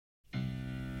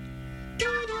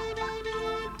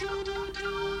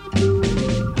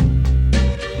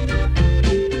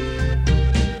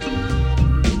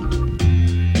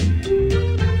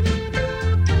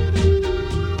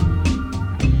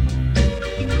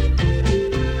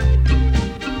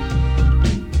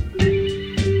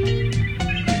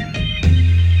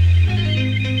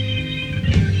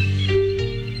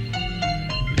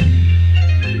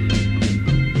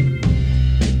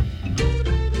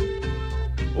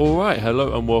All right,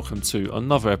 hello and welcome to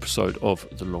another episode of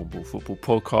the Long Ball Football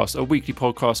Podcast, a weekly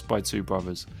podcast by two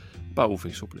brothers about all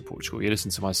things football in Portugal. You listen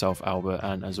to myself, Albert,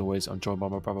 and as always, I'm joined by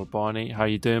my brother Barney. How are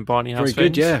you doing, Barney? How's Very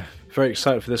things? good, yeah. Very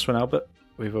excited for this one, Albert.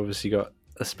 We've obviously got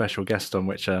a special guest on,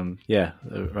 which, just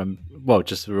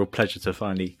a real pleasure to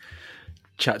finally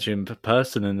chat to him in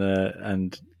person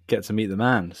and get to meet the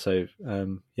man. So,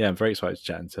 I'm very excited to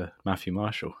chat to Matthew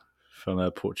Marshall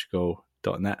from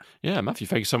Portugal.net. Yeah, Matthew,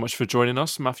 thank you so much for joining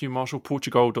us. Matthew Marshall,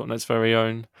 Portugal.net's very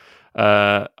own.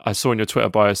 I saw in your Twitter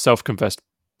bio, self-confessed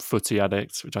footy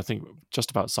addict, which I think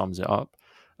just about sums it up.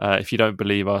 If you don't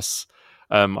believe us,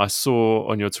 I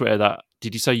saw on your Twitter that,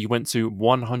 did you say you went to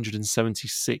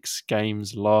 176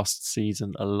 games last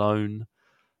season alone?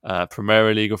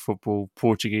 Premier League of football,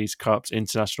 Portuguese Cups,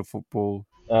 international football.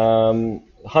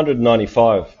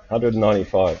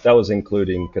 195. That was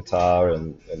including Qatar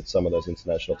and some of those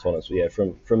international tournaments. But yeah,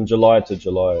 from July to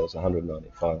July, it was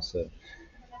 195. So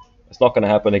it's not going to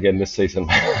happen again this season.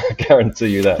 I guarantee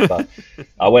you that. But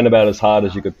I went about as hard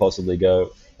as you could possibly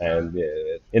go, and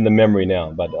yeah, in the memory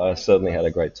now. But I certainly had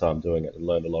a great time doing it and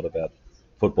learned a lot about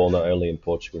football, not only in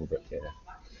Portugal, but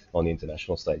on the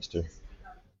international stage too.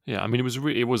 Yeah, I mean,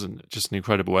 it wasn't just an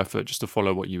incredible effort just to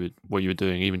follow what you were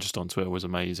doing, even just on Twitter, was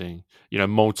amazing. You know,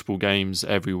 multiple games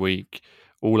every week,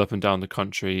 all up and down the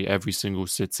country, every single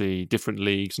city, different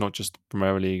leagues, not just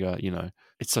Premier League.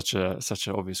 It's such an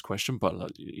obvious question,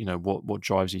 but what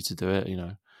drives you to do it?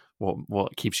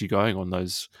 What keeps you going on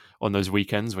those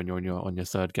weekends when you're on your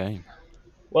third game?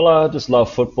 Well, I just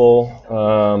love football.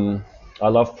 I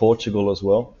love Portugal as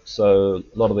well. So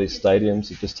a lot of these stadiums,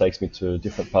 it just takes me to a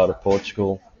different part of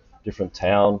Portugal, different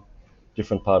town,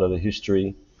 different part of the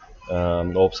history,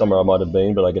 or somewhere I might have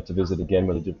been, but I get to visit again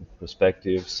with a different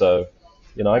perspective. So,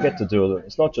 I get to do it.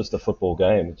 It's not just a football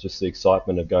game. It's just the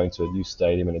excitement of going to a new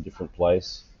stadium in a different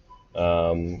place.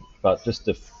 But just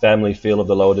the family feel of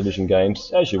the lower division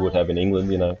games, as you would have in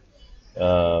England,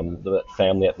 the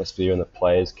family atmosphere and the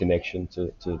players' connection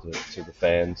to the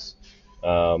fans.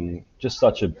 Just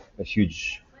such a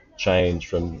huge change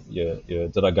from your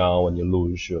Dragão and your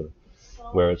Luz,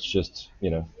 where it's just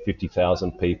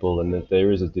 50,000 people, and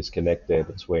there is a disconnect there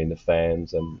between the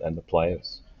fans and the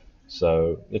players.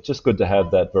 So it's just good to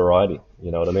have that variety, you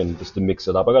know what I mean? Just to mix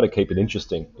it up. I got to keep it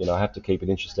interesting. I have to keep it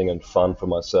interesting and fun for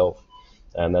myself,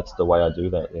 and that's the way I do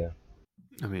that. Yeah.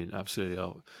 I mean, absolutely.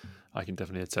 I can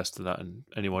definitely attest to that. And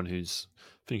anyone who's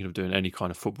thinking of doing any kind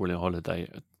of footballing holiday,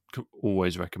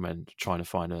 always recommend trying to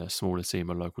find a smaller team,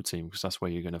 a local team, because that's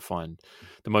where you're going to find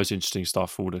the most interesting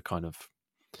stuff, all the kind of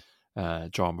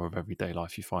drama of everyday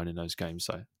life you find in those games.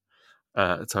 So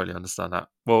I totally understand that.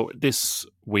 Well, this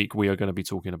week we are going to be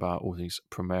talking about all things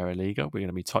Primeira Liga. We're going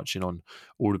to be touching on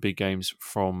all the big games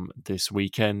from this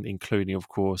weekend, including, of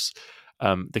course,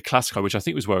 the Clássico, which I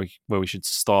think was where we should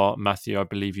start. Matthew, I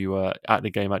believe you were at the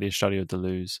game at the Estadio de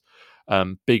Luz.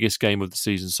 Biggest game of the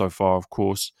season so far, of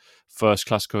course. First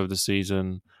Clássico of the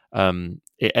season.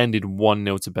 It ended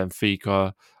 1-0 to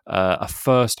Benfica. A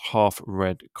first half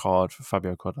red card for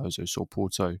Fabio Cardoso saw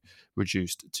Porto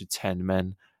reduced to 10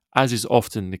 men. As is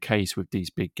often the case with these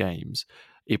big games,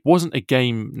 it wasn't a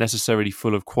game necessarily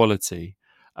full of quality,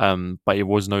 but it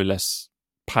was no less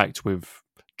packed with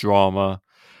drama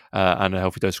and a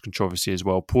healthy dose of controversy as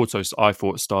well. Porto, I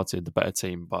thought, started the better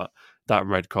team, but that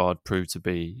red card proved to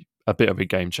be a bit of a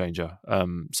game changer.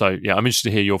 I'm interested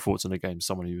to hear your thoughts on the game,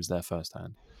 someone who was there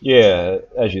firsthand. Yeah,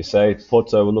 as you say,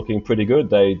 Porto were looking pretty good.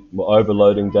 They were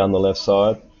overloading down the left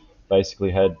side, basically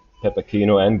had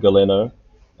Pepequino and Galeno.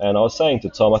 And I was saying to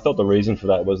Tom, I thought the reason for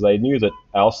that was they knew that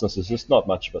Alsness is just not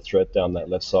much of a threat down that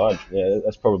left side. Yeah,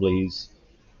 that's probably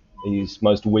his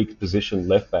most weak position,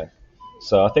 left back.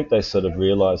 So I think they sort of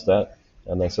realised that,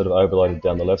 and they sort of overloaded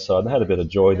down the left side. They had a bit of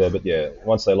joy there, but yeah,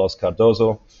 once they lost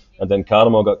Cardoso, and then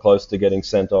Carmo got close to getting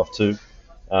sent off too,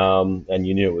 and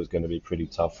you knew it was going to be pretty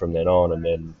tough from then on. And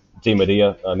then Di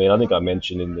Maria, I mean, I think I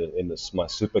mentioned in my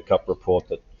Super Cup report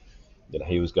that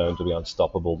he was going to be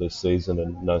unstoppable this season,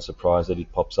 and no surprise that he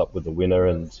pops up with the winner,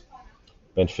 and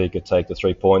Benfica take the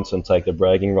 3 points and take the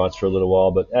bragging rights for a little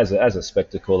while. But as a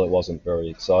spectacle, it wasn't very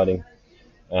exciting.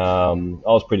 I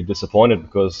was pretty disappointed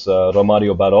because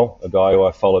Romário Baró, a guy who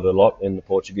I followed a lot in the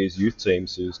Portuguese youth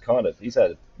teams, he's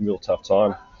had a real tough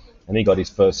time, and he got his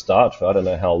first start for I don't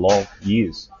know how long,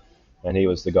 years, and he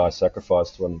was the guy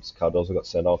sacrificed when Cardoso got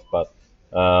sent off. But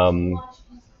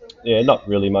not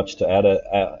really much to add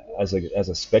as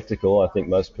a spectacle. I think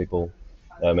most people,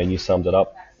 you summed it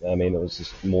up. I mean, it was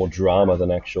just more drama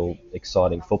than actual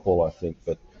exciting football, I think.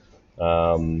 But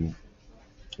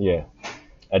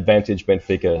advantage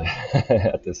Benfica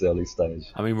at this early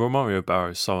stage. I mean, Romario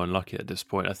Barrow is so unlucky at this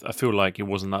point. I feel like it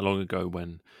wasn't that long ago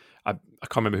when I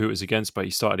can't remember who it was against, but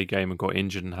he started a game and got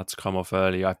injured and had to come off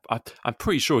early. I'm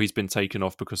pretty sure he's been taken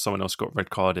off because someone else got red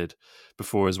carded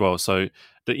before as well. So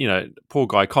that poor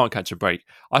guy can't catch a break.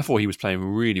 I thought he was playing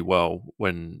really well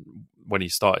when he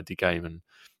started the game, and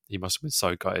he must have been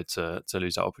so gutted to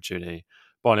lose that opportunity.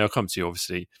 Barney, I'll come to you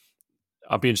obviously.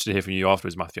 I'll be interested to hear from you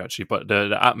afterwards, Matthew, actually. But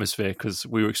the atmosphere, because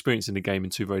we were experiencing the game in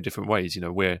two very different ways.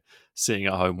 We're sitting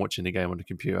at home watching the game on the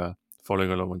computer,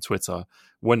 following along on Twitter.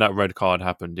 When that red card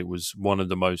happened, it was one of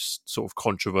the most sort of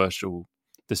controversial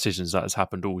decisions that has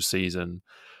happened all season.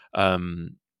 I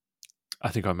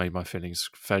think I made my feelings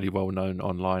fairly well known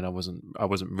online. I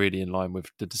wasn't really in line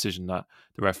with the decision that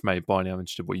the ref made. Barney, I'm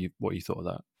interested what you thought of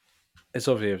that. It's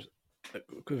obviously a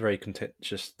very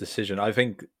contentious decision. I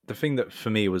think the thing that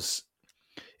for me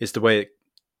is the way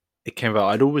it came about.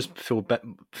 I'd always feel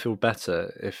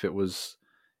better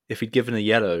if he'd given a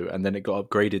yellow and then it got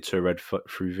upgraded to a red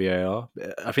through VAR.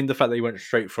 I think the fact that he went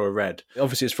straight for a red,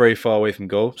 obviously it's very far away from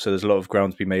goal, so there's a lot of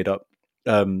ground to be made up.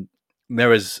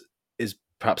 Neres is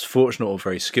perhaps fortunate or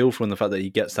very skillful in the fact that he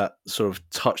gets that sort of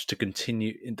touch to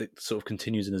continue,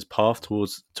 continues in his path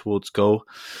towards goal.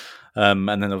 And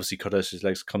then obviously Cardoso's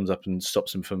legs comes up and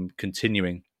stops him from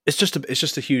continuing. It's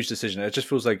just a huge decision. It just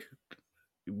feels like,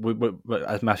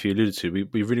 as Matthew alluded to,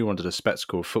 we really wanted a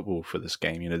spectacle of football for this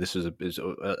game. This is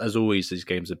as always, these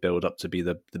games are built up to be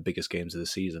the biggest games of the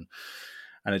season,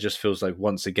 and it just feels like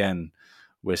once again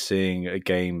we're seeing a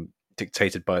game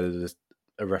dictated by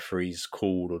a referee's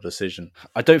call or decision.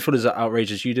 I don't feel as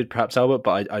outrageous as you did, perhaps, Albert,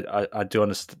 but I do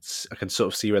understand. I can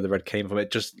sort of see where the red came from.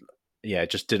 It just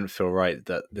didn't feel right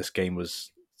that this game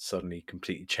was suddenly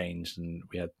completely changed and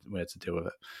we had to deal with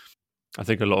it. I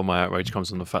think a lot of my outrage comes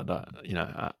from the fact that,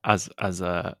 as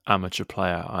an amateur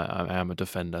player, I am a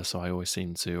defender, so I always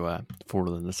seem to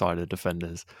fall on the side of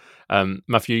defenders.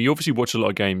 Matthew, you obviously watch a lot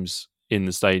of games in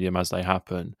the stadium as they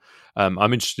happen. I'm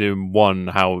interested in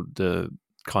how the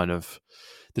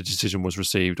decision was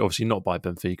received. Obviously not by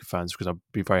Benfica fans, because I'd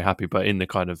be very happy, but in the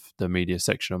kind of the media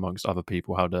section amongst other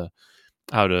people, how the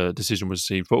decision was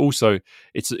received, but also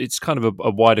it's kind of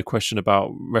a wider question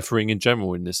about refereeing in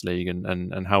general in this league,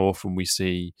 and how often we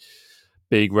see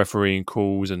big refereeing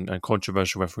calls and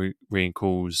controversial refereeing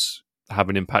calls have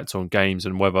an impact on games,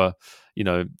 and whether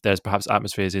there's perhaps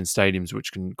atmospheres in stadiums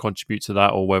which can contribute to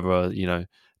that, or whether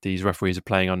these referees are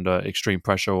playing under extreme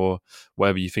pressure, or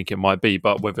whatever you think it might be.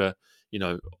 But whether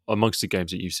amongst the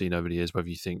games that you've seen over the years, whether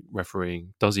you think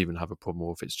refereeing does even have a problem,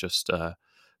 or if it's just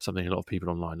something a lot of people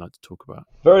online like to talk about.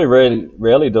 Very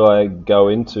rarely do I go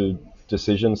into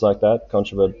decisions like that,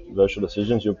 controversial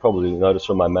decisions. You'll probably notice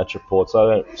from my match reports, I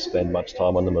don't spend much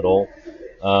time on them at all.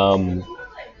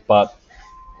 But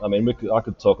I mean, I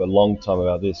could talk a long time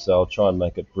about this, so I'll try and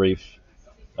make it brief.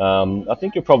 I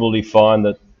think you'll probably find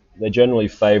that they generally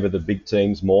favour the big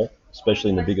teams more, especially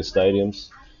in the bigger stadiums.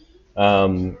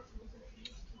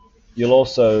 You'll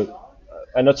also,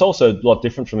 and it's also a lot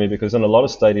different for me, because in a lot of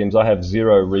stadiums I have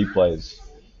zero replays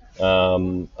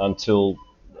until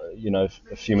a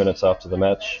few minutes after the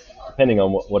match, depending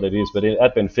on what it is. But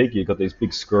at Benfica, you've got these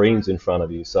big screens in front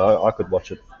of you, so I could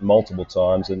watch it multiple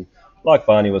times. And like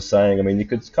Barney was saying, I mean, you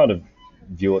could kind of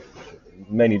view it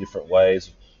many different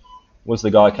ways. Was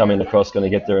the guy coming across going to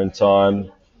get there in time?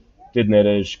 Did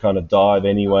Neres kind of dive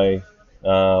anyway?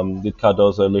 Did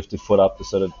Cardoso lift his foot up to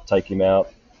sort of take him out?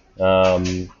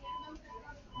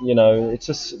 It's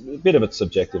just a bit of it's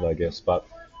subjective, I guess. But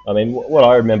I mean, what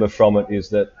I remember from it is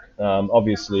that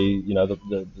obviously,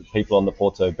 the people on the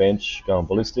Porto bench going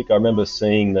ballistic. I remember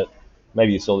seeing that,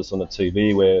 maybe you saw this on the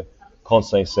TV, where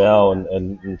Conceição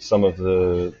and some of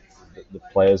the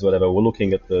players, whatever, were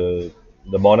looking at the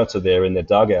monitor there in their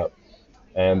dugout,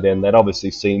 and then they'd obviously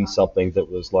seen something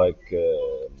that was like,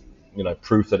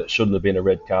 proof that it shouldn't have been a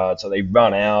red card. So they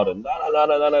run out and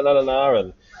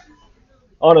and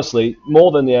honestly,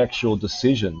 more than the actual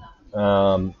decision,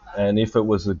 and if it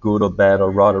was a good or bad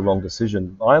or right or wrong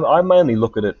decision, I mainly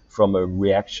look at it from a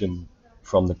reaction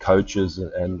from the coaches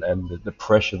and the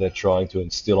pressure they're trying to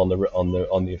instill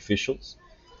on the officials.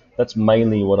 That's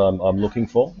mainly what I'm looking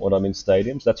for when I'm in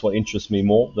stadiums. That's what interests me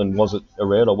more than was it a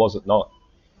red or was it not.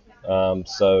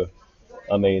 So,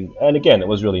 I mean, and again, it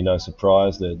was really no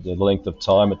surprise the length of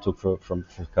time it took for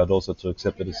Cardoso to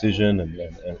accept the decision,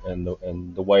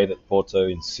 and the way that Porto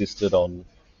insisted on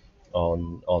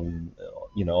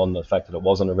the fact that it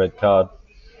wasn't a red card.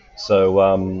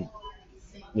 So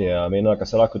yeah, I mean, like I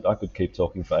said, I could keep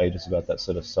talking for ages about that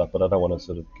sort of stuff, but I don't want to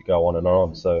sort of go on and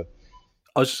on. So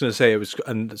I was just going to say, it was,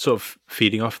 and sort of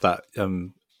feeding off that,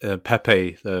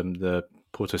 Pepe, the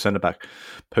Porto centre back,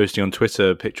 posting on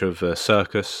Twitter a picture of a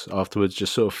circus afterwards,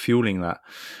 just sort of fueling that.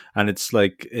 And it's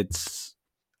like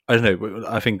I don't know.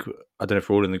 I don't know if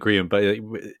we're all in agreement, but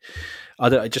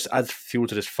it just adds fuel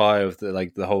to this fire of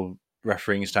the whole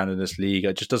refereeing standard in this league.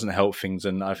 It just doesn't help things.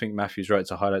 And I think Matthew's right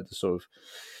to highlight the sort of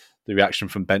the reaction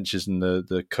from benches and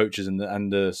the coaches and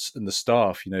the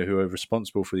staff, who are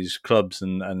responsible for these clubs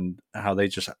and how they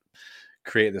just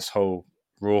create this whole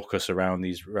raucous around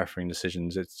these refereeing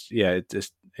decisions. It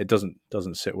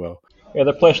doesn't sit well. Yeah,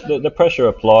 the pressure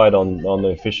applied on the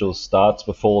officials starts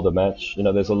before the match.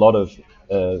 There's a lot of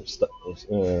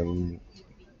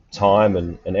time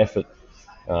and effort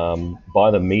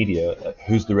by the media.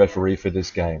 Who's the referee for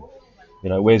this game?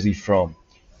 Where's he from?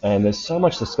 And there's so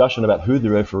much discussion about who the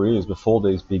referee is before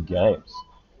these big games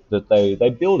that they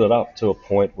build it up to a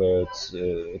point where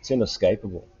it's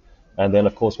inescapable. And then,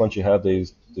 of course, once you have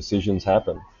these decisions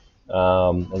happen,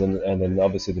 and then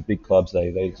obviously the big clubs,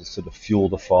 they just sort of fuel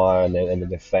the fire, and then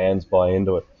their fans buy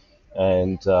into it.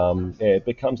 And it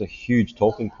becomes a huge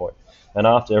talking point. And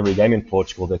after every game in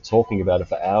Portugal, they're talking about it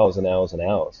for hours and hours and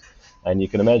hours. And you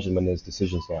can imagine when there's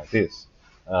decisions like this,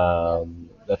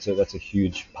 that's a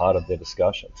huge part of their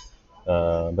discussion.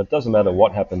 But it doesn't matter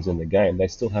what happens in the game; they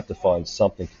still have to find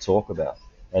something to talk about.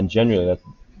 And generally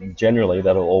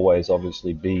that'll always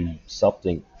obviously be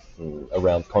something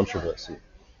around controversy.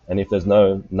 And if there's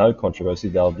no controversy,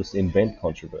 they'll just invent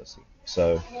controversy.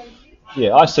 So,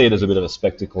 yeah, I see it as a bit of a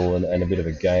spectacle and a bit of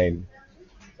a game,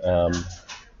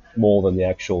 more than the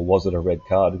actual was it a red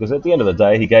card. Because at the end of the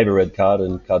day, he gave a red card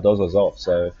and Cardozo's off.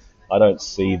 So I don't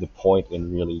see the point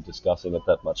in really discussing it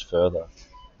that much further.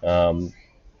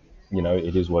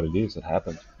 It is what it is. It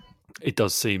happened. It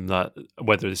does seem that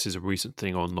whether this is a recent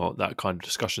thing or not, that kind of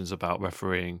discussions about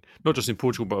refereeing, not just in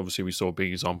Portugal, but obviously we saw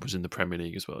big examples in the Premier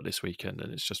League as well this weekend.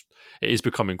 And it is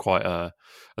becoming quite a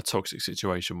toxic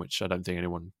situation, which I don't think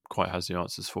anyone quite has the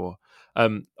answers for.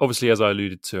 Obviously, as I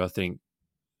alluded to, I think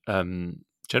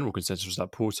general consensus was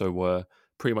that Porto were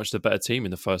pretty much the better team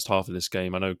in the first half of this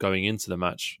game. I know going into the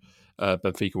match,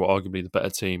 Benfica were arguably the better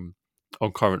team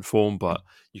on current form, but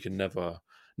you can never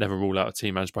rule out a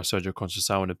team managed by Sergio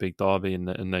Conceição in a big derby,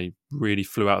 and they really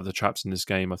flew out of the traps in this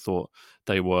game. I thought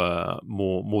they were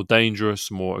more dangerous,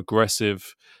 more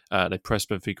aggressive. They pressed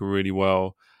Benfica really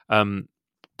well.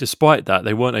 Despite that,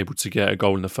 they weren't able to get a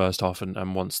goal in the first half,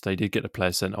 and once they did get the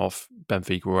player sent off,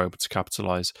 Benfica were able to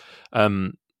capitalise.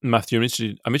 Matthew, I'm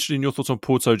interested in your thoughts on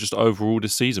Porto just overall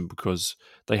this season, because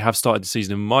they have started the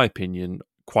season, in my opinion,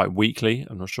 quite weakly.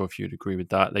 I'm not sure if you'd agree with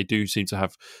that. They do seem to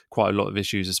have quite a lot of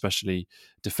issues, especially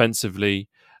defensively.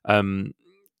 Do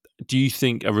you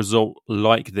think a result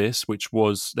like this, which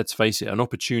was, let's face it, an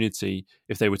opportunity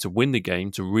if they were to win the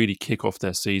game to really kick off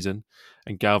their season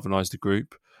and galvanise the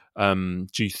group, do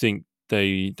you think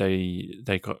they'll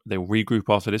regroup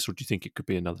after this, or do you think it could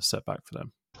be another setback for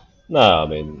them? No, I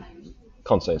mean,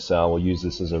 Conceição will use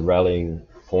this as a rallying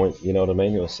point. You know what I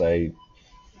mean? He'll say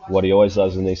what he always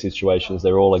does in these situations.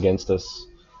 They're all against us.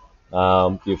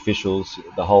 The officials,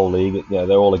 the whole league, they're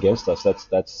all against us.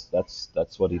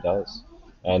 That's what he does,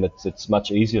 and it's much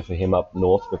easier for him up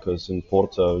north because in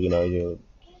Porto,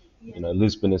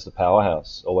 Lisbon is the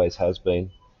powerhouse, always has been,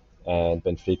 and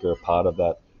Benfica are part of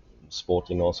that.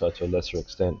 Sporting also to a lesser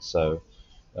extent. So,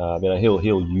 he'll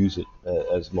use it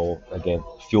as more, again,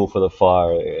 fuel for the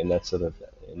fire in that sort of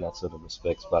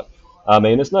respects. But I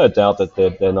mean, there's no doubt that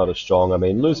they're not as strong. I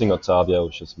mean, losing Otavio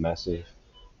was just massive.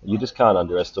 You just can't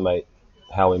underestimate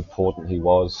how important he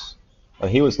was.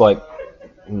 He was like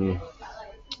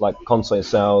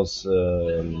Conceição's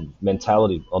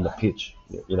mentality on the pitch.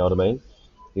 You know what I mean?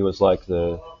 He was like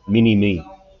the mini-me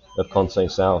of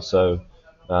Conceição. So,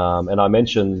 and I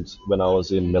mentioned when I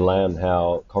was in Milan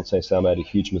how Conceição made a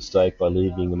huge mistake by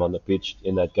leaving him on the pitch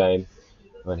in that game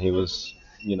when he was,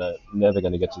 never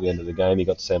going to get to the end of the game. He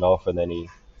got sent off and then he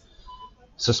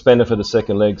suspended for the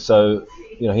second leg. So,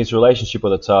 his relationship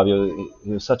with Otavio,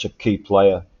 he was such a key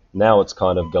player. Now it's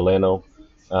kind of Galeno,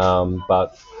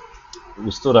 but we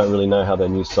still don't really know how their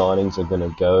new signings are going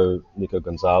to go. Nico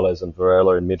Gonzalez and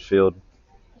Varela in midfield.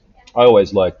 I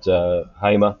always liked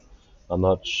Hamer. I'm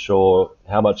not sure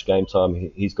how much game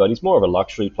time he's got. He's more of a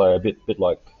luxury player, a bit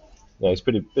like, he's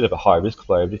bit of a high risk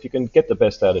player. But if you can get the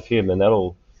best out of him, then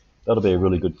that'll be a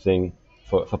really good thing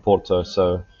for Porto.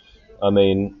 So, I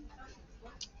mean,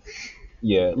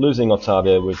 yeah, losing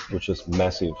Otavio was just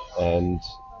massive, and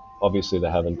obviously they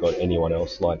haven't got anyone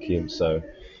else like him. So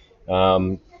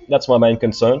that's my main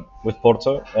concern with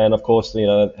Porto. And of course,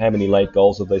 how many late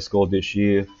goals have they scored this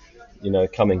year?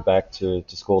 Coming back to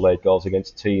score late goals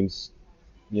against teams,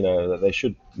 that they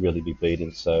should really be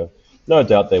beating. So no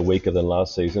doubt they're weaker than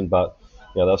last season, but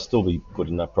they'll still be good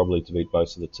enough probably to beat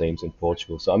most of the teams in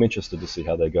Portugal. So I'm interested to see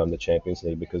how they go in the Champions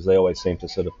League because they always seem to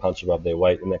sort of punch above their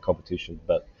weight in that competition.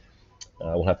 But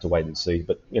we'll have to wait and see.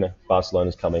 But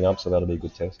Barcelona's coming up, so that'll be a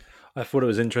good test. I thought it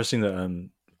was interesting that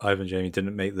Ivan Jamie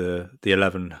didn't make the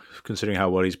 11, considering how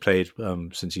well he's played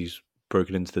since he's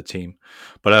broken into the team.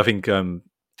 But I think,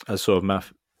 as sort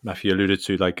of Matthew alluded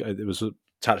to, like it was a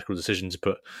tactical decision to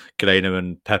put Galeno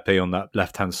and Pepe on that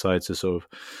left-hand side to sort of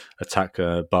attack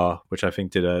Bar, which I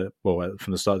think did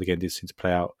from the start of the game did seem to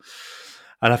play out.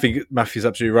 And I think Matthew's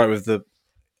absolutely right with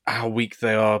how weak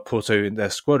they are, Porto, in their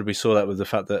squad. We saw that with the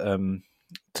fact that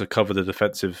to cover the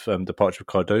defensive departure of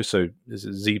Cardoso,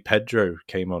 Z Pedro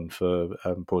came on for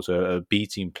Porto, a B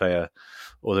team player,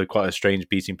 although quite a strange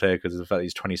B team player because of the fact that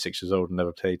he's 26 years old and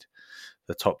never played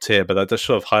the top tier. But that just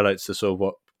sort of highlights the sort of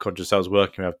what Conceição's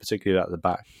working with, particularly at the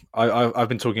back. I've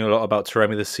been talking a lot about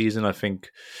Taremi this season. I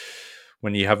think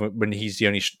when he's the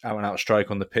only out and out strike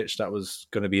on the pitch, that was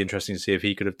going to be interesting to see if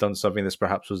he could have done something. This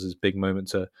perhaps was his big moment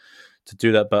to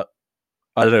do that. But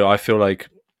I don't know. I feel like,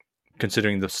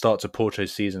 considering the start to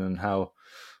Porto's season and how,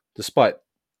 despite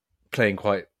playing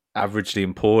quite averagely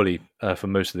and poorly for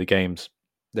most of the games,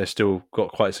 they've still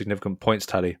got quite a significant points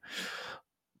tally.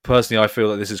 Personally, I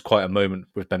feel that this is quite a moment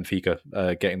with Benfica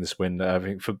getting this win. I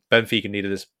think for Benfica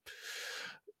needed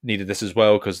this as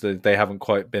well because they haven't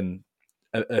quite been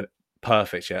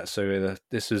perfect yet. So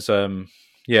this is, I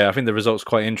think the result's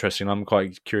quite interesting. I'm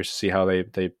quite curious to see how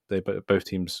they both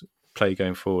teams play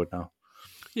going forward now.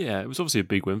 Yeah, it was obviously a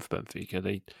big win for Benfica.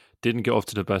 They didn't get off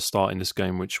to the best start in this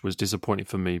game, which was disappointing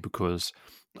for me because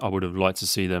I would have liked to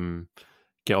see them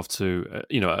get off to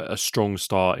a strong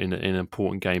start in an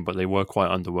important game, but they were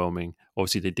quite underwhelming.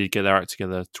 Obviously, they did get their act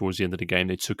together towards the end of the game.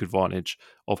 They took advantage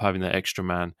of having that extra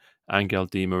man. Angel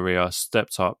Di Maria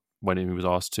stepped up when he was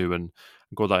asked to and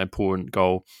got that important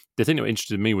goal. The thing that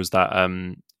interested me was that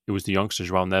it was the youngster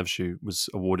João Neves who was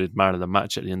awarded man of the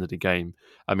match at the end of the game.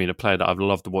 I mean, a player that I've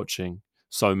loved watching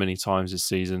so many times this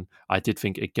season. I did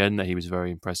think again that he was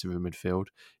very impressive in midfield.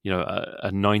 A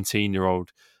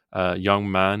 19-year-old young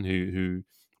man who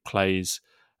plays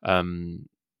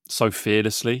so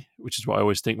fearlessly, which is what I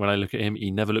always think when I look at him. He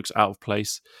never looks out of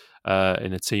place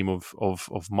in a team of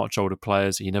much older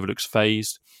players. He never looks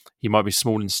phased. He might be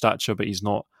small in stature, but he's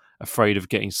not afraid of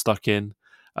getting stuck in.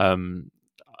 A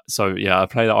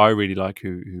player that I really like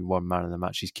who won man of the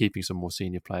match. He's keeping some more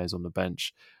senior players on the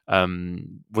bench.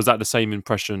 Was that the same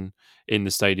impression in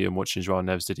the stadium watching João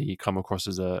Neves? Did he come across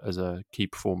as a key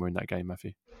performer in that game,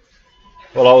 Matthew?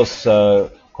 Well, I was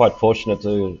quite fortunate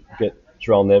to get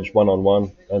João Neves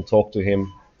one-on-one and talk to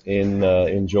him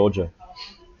in Georgia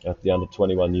at the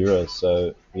under-21 Euros.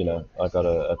 So I got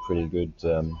a pretty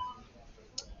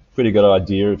good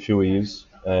idea of who he is,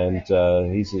 and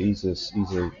he's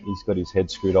got his head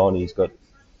screwed on. He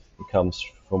comes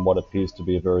from what appears to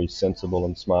be a very sensible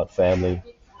and smart family.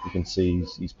 You can see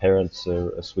his parents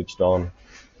are switched on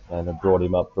and have brought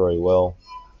him up very well.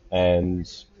 And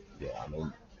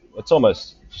it's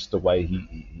almost just the way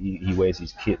he wears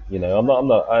his kit. I'm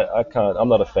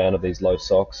not a fan of these low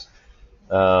socks.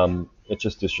 It's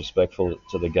just disrespectful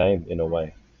to the game in a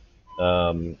way.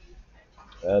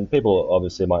 And people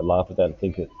obviously might laugh at that and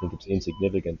think it's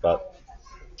insignificant, but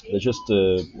it's just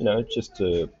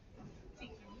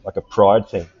like a pride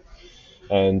thing.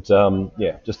 And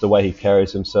just the way he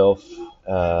carries himself,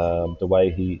 the way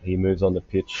he moves on the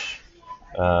pitch,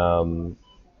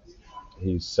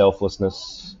 his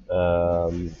selflessness.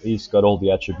 He's got all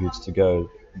the attributes to go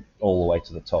all the way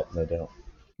to the top, no doubt.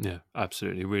 Yeah,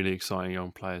 absolutely. Really exciting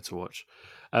young player to watch.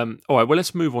 All right, well,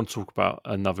 let's move on to talk about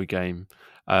another game.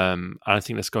 And I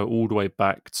think let's go all the way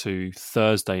back to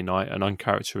Thursday night, an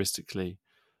uncharacteristically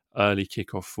early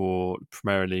kickoff for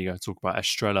Primeira Liga. Talk about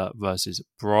Estrela versus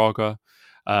Braga.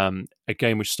 A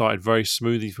game which started very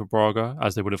smoothly for Braga,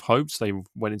 as they would have hoped. They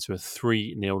went into a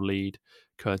 3-0 lead,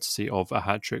 courtesy of a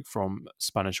hat-trick from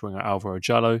Spanish winger Alvaro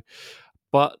Jallo.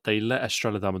 But they let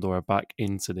Estrela da Amadora back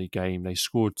into the game. They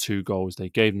scored 2 goals. They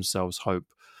gave themselves hope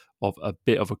of a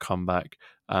bit of a comeback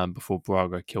before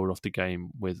Braga killed off the game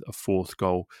with a 4th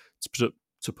goal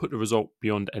to put the result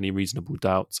beyond any reasonable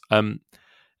doubt.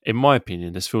 In my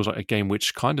opinion, this feels like a game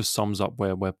which kind of sums up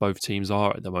where both teams are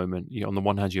at the moment. On the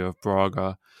one hand, you have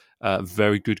Braga,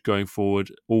 very good going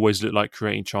forward, always look like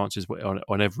creating chances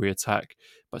on every attack,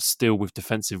 but still with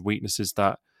defensive weaknesses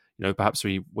that perhaps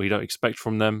we don't expect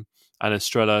from them. And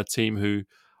Estrela, a team who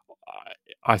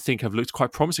I think have looked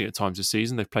quite promising at times this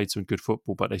season. They've played some good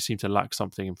football, but they seem to lack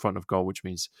something in front of goal, which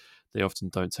means they often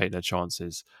don't take their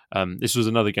chances. This was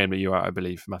another game that you were at, I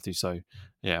believe, Matthew. So,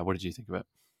 yeah, what did you think of it?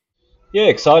 Yeah,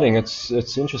 exciting.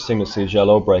 It's interesting to see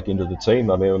Jalot break into the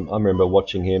team. I mean, I remember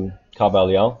watching him.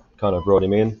 Carvalhal kind of brought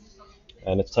him in,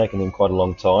 and it's taken him quite a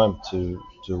long time to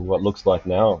what looks like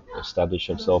now establish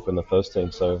himself in the first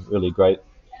team. So really great.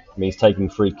 I mean, he's taking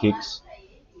free kicks.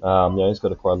 He's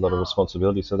got quite a lot of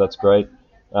responsibility, so that's great.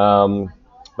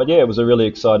 But yeah, it was a really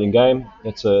exciting game.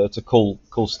 It's a cool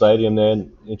stadium there,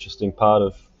 an interesting part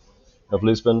of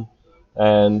Lisbon.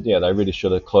 And yeah, they really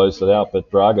should have closed it out. But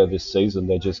Braga this season,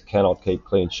 they just cannot keep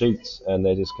clean sheets, and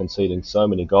they're just conceding so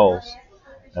many goals,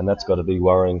 and that's got to be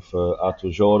worrying for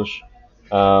Artur Jorge.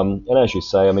 And as you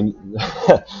say, I mean,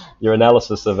 your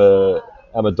analysis of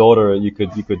Amadora, you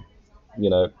could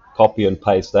copy and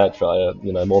paste that for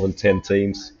more than 10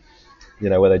 teams,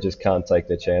 where they just can't take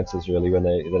their chances really when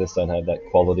they just don't have that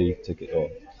quality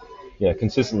to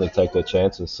consistently take their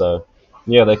chances. So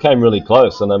yeah, they came really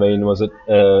close. And I mean, was it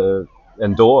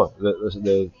Endor,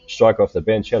 the striker off the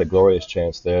bench? He had a glorious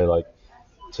chance there, like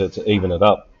to even it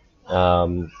up.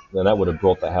 And that would have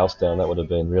brought the house down. That would have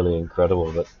been really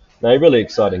incredible. But no, really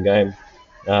exciting game.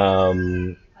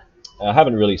 Um, I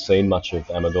haven't really seen much of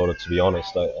Amadora, to be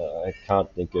honest. I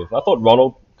can't think of. I thought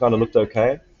Ronald kind of looked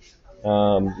okay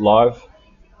live.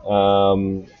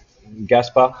 Um,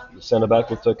 Gaspar, the centre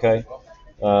back, looked okay.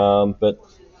 But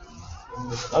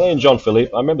I think John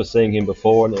Philippe, I remember seeing him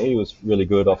before, and he was really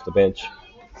good off the bench.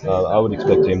 I would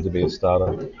expect him to be a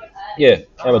starter. Yeah,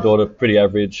 Amadora pretty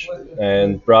average,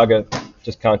 and Braga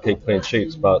just can't keep clean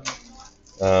sheets. But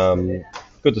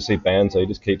good to see Banzo. He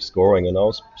just keeps scoring, and I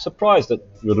was surprised that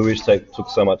Ruiz took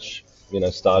so much,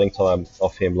 starting time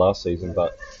off him last season.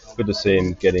 But good to see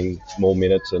him getting more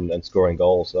minutes and scoring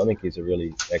goals. So I think he's a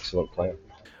really excellent player.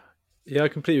 Yeah, I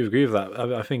completely agree with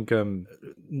that. I think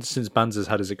since Banzer's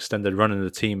had his extended run in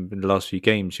the team in the last few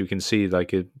games, you can see back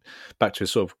to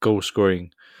his sort of goal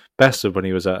scoring best of when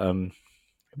he was at it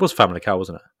was Famalicão,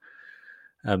 wasn't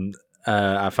it?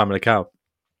 At Famalicão.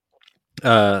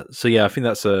 So yeah, I think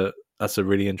that's a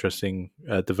really interesting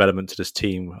development to this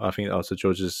team. I think Arthur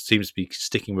George seems to be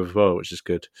sticking with well, which is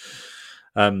good.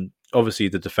 Obviously,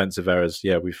 the defensive errors.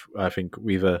 Yeah, we've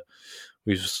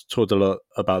talked a lot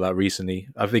about that recently.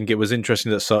 I think it was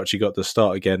interesting that Sarchi got the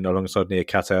start again alongside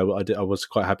Niakate. I was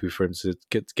quite happy for him to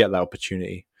get that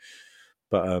opportunity.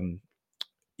 But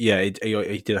yeah, he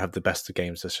didn't have the best of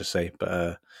games, let's just say.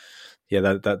 But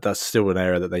yeah, that's still an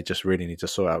area that they just really need to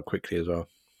sort out quickly as well.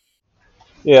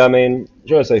 Yeah, I mean,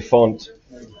 Jose Font,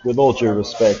 with all due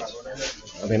respect,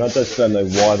 I mean, I just don't know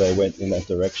why they went in that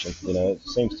direction. It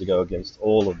seems to go against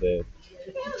all of their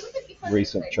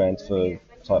recent transfer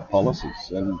type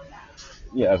policies. And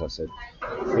yeah, as I said,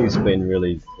 he's been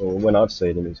really. When I've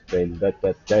seen him, he's been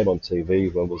that game on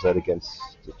TV. When was that against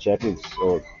the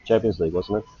Champions League,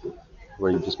 wasn't it?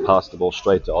 Where he just passed the ball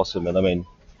straight to Osimhen. I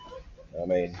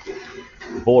mean,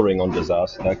 bordering on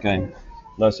disaster that game.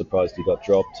 No surprise he got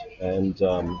dropped, and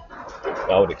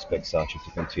I would expect Sarchi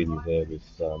to continue there with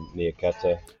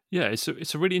Niakate. Yeah, it's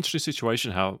a really interesting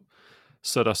situation how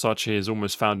Serdar Sarchi has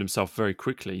almost found himself very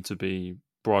quickly to be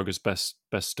Braga's best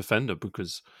defender,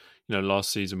 because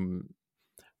last season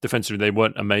defensively they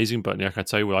weren't amazing, but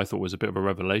Niakate, I thought, was a bit of a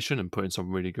revelation and put in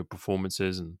some really good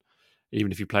performances. And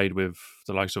even if you played with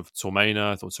the likes of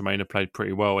Tormena, I thought Tormena played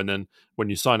pretty well. And then when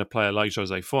you sign a player like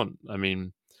Jose Font, I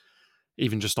mean,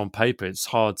 even just on paper, it's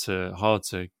hard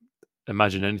to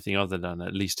imagine anything other than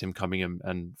at least him coming in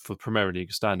and for Premier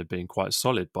League standard being quite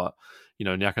solid. But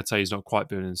Niakate is not quite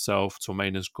being himself.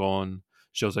 Tormena's gone.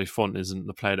 Jose Font isn't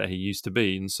the player that he used to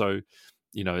be, and so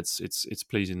it's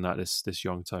pleasing that this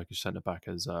young Turkish centre back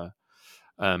has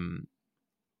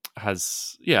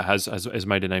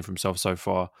made a name for himself so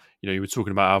far. You were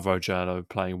talking about Alvaro Jallo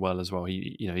playing well as well.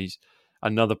 He's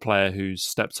another player who's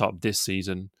stepped up this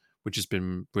season, which has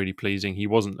been really pleasing. He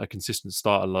wasn't a consistent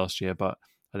starter last year, but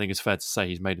I think it's fair to say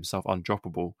he's made himself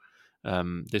undroppable.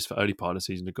 This for early part of the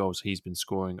season, the goals he's been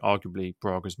scoring, arguably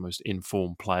Braga's most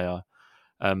informed player.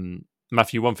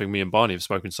 Matthew, one thing me and Barney have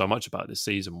spoken so much about this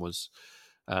season was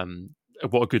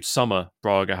what a good summer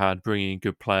Braga had, bringing in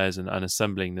good players and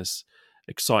assembling this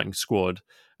exciting squad.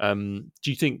 Do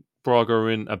you think Braga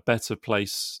are in a better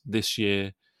place this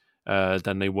year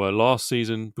than they were last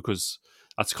season? Because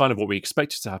that's kind of what we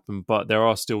expected to happen, but there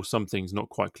are still some things not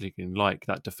quite clicking, like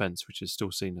that defence, which has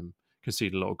still seen them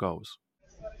concede a lot of goals.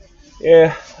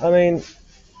 Yeah, I mean,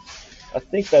 I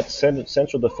think that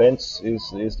central defence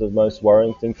is the most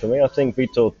worrying thing for me. I think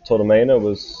Vitor Tormena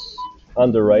was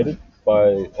underrated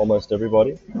by almost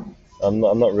everybody. I'm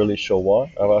not really sure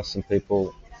why. I've asked some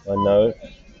people I know,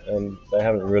 and they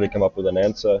haven't really come up with an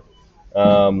answer.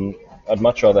 I'd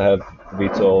much rather have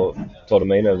Vitor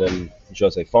Tormena than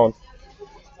Jose Font.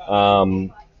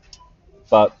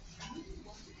 But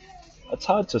It's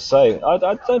hard to say.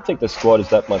 I don't think the squad is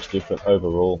that much different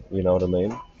overall. You know what I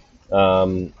mean?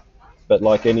 Um, but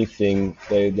like anything,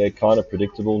 they're kind of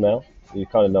predictable now. You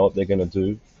kind of know what they're going to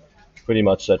do. Pretty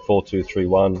much that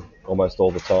 4-2-3-1 almost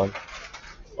all the time.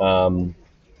 Um,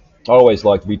 I always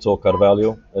liked Vitor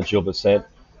Carvalho and Gil Vicente.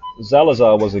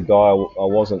 Zalazar was a guy I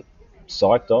wasn't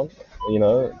psyched on,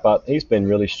 but he's been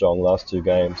really strong last two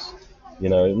games.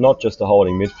 Not just the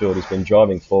holding midfield, he's been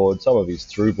driving forward. Some of his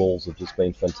through balls have just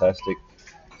been fantastic.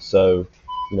 So,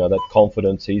 that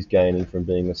confidence he's gaining from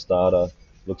being a starter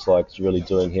looks like it's really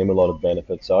doing him a lot of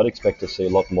benefit. So I'd expect to see a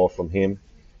lot more from him.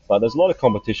 But there's a lot of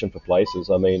competition for places.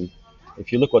 I mean,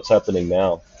 if you look what's happening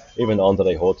now, even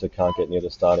Andre Horta can't get near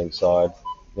the starting side.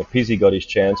 Pizzi got his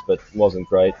chance, but wasn't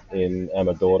great in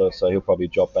Amadora, so he'll probably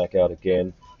drop back out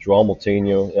again. João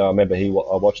Moutinho, I remember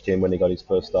I watched him when he got his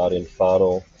first start in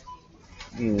Faro.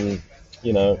 Mm,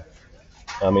 you know,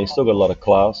 he's still got a lot of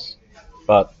class,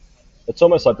 but it's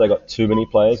almost like they got too many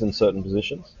players in certain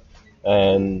positions,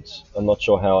 and I'm not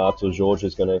sure how Artur Jorge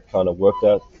is going to kind of work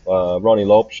that. Ronnie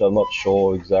Lopes, I'm not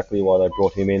sure exactly why they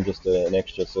brought him in, just an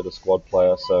extra sort of squad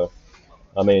player. So,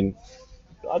 I mean,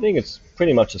 I think it's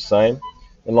pretty much the same.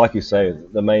 And like you say,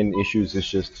 the main issues is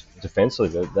just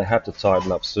defensively. They have to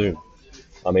tighten up soon.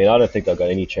 I mean, I don't think they've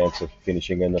got any chance of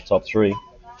finishing in the top three.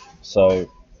 So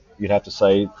you'd have to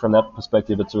say, from that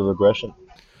perspective, it's a regression.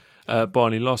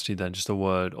 Barney, lastly then, just a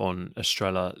word on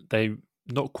Estrella. They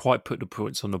not quite put the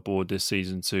points on the board this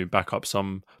season to back up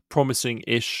some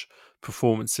promising-ish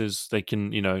performances. They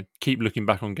can, keep looking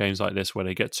back on games like this where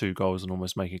they get 2 goals and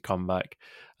almost make a comeback.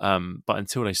 But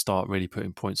until they start really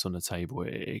putting points on the table,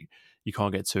 you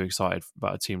can't get too excited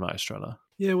about a team like Estrella.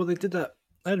 Yeah, well, they did that.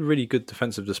 They had a really good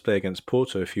defensive display against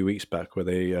Porto a few weeks back where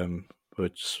they were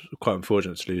just quite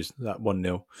unfortunate to lose that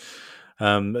 1-0.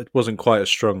 It wasn't quite as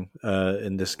strong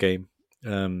in this game.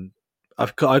 From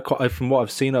what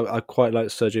I've seen, I quite like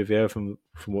Sergio Vieira from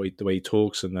the way he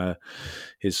talks and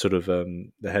his sort of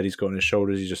the head he's got on his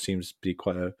shoulders. He just seems to be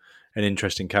quite an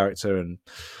interesting character, and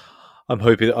I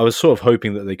was sort of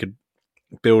hoping that they could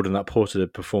build on that Porto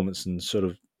performance and sort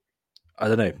of, I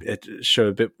don't know, show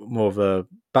a bit more of a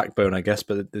backbone, I guess.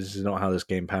 But this is not how this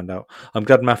game panned out. I'm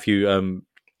glad Matthew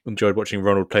enjoyed watching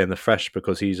Ronald play in the flesh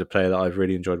because he's a player that I've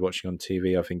really enjoyed watching on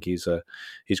TV. I think he's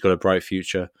got a bright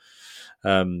future,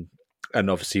 and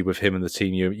obviously with him and the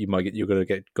team, you're going to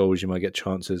get goals, you might get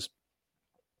chances.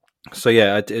 So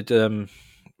yeah,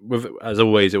 as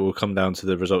always, it will come down to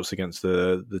the results against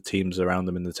the teams around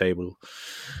them in the table,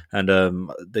 and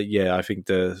I think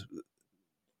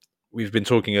we've been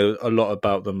talking a lot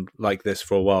about them like this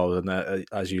for a while, and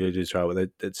as you alluded to,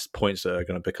 it's points that are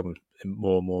going to become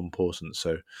more and more important.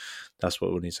 So that's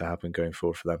what will need to happen going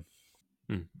forward for them.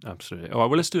 Absolutely. All right,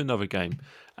 well, let's do another game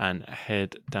and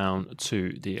head down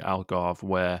to the Algarve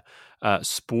where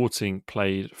Sporting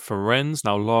played Farense.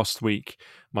 Now, last week,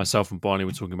 myself and Barney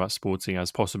were talking about Sporting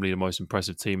as possibly the most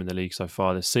impressive team in the league so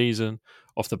far this season,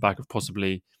 off the back of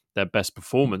possibly their best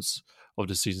performance of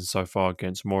the season so far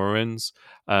against Moreirense.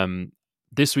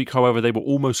 This week, however, they were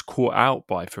almost caught out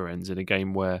by Farense in a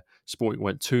game where Sporting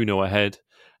went 2-0 ahead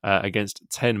against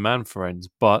 10-man Farense,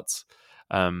 but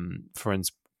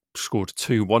Farense scored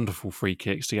 2 wonderful free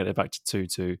kicks to get it back to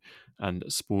 2-2, and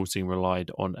Sporting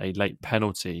relied on a late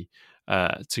penalty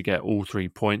to get all 3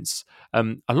 points. A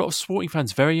lot of Sporting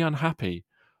fans very unhappy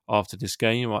after this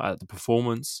game at the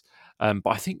performance. But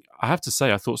I think I have to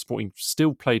say I thought Sporting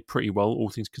still played pretty well, all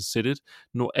things considered.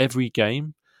 Not every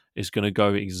game is going to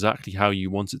go exactly how you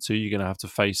want it to. You're going to have to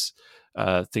face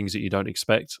things that you don't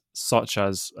expect, such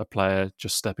as a player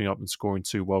just stepping up and scoring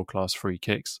 2 world-class free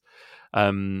kicks.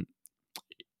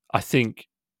 I think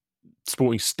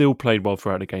Sporting still played well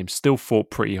throughout the game, still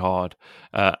fought pretty hard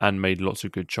and made lots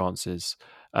of good chances.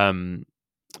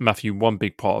 Matthew, one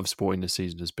big part of Sporting this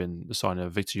season has been the signing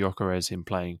of Victor Gyökeres, him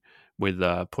playing with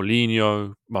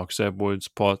Paulinho, Marcus Edwards,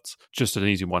 Pot. Just an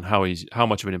easy one. How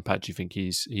much of an impact do you think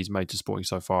he's made to Sporting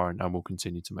so far and will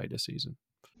continue to make this season?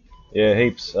 Yeah,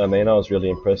 heaps. I mean, I was really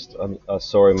impressed. I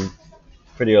saw him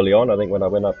pretty early on. I think when I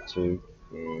went up to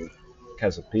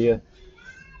Casapia,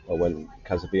 or when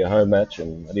Casapia home match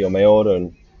and Rio Mayor,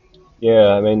 and yeah,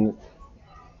 I mean,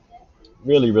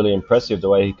 really, really impressive the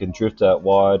way he can drift out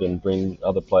wide and bring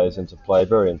other players into play.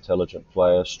 Very intelligent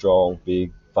player, strong,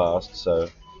 big, fast. So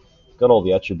got all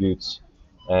the attributes,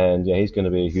 and yeah, he's going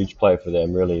to be a huge player for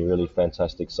them. Really, really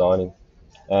fantastic signing,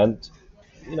 and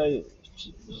a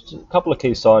couple of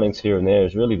key signings here and there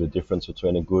is really the difference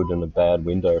between a good and a bad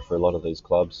window for a lot of these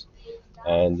clubs.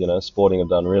 And Sporting have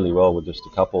done really well with just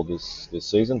a couple this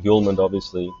season. Hjulmand,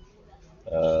 obviously,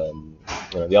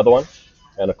 the other one,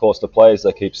 and of course the players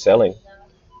they keep selling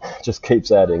just keeps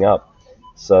adding up.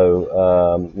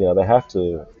 So they have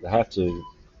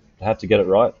to get it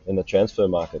right in the transfer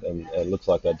market, and it looks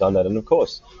like they've done that. And of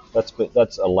course,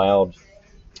 that's allowed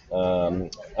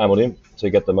Amorim to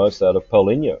get the most out of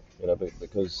Paulinho,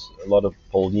 because a lot of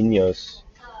Paulinho's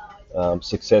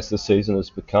success this season has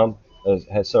come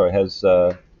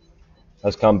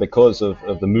because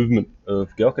of the movement of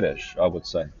Gyökeres, I would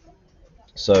say.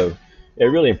 So, yeah,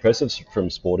 really impressive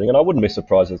from Sporting, and I wouldn't be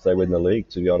surprised if they win the league.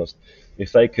 To be honest,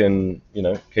 if they can,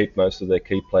 keep most of their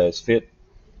key players fit,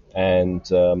 and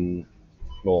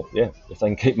if they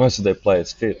can keep most of their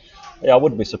players fit, yeah, I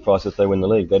wouldn't be surprised if they win the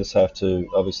league. They just have to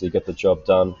obviously get the job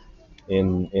done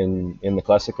in the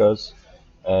Clásicos,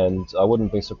 and I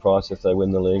wouldn't be surprised if they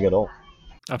win the league at all.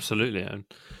 Absolutely,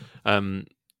 and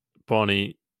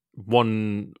Barney,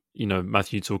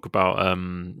 Matthew, talk about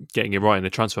getting it right in the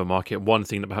transfer market. One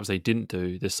thing that perhaps they didn't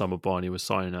do this summer, Barney, was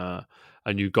sign a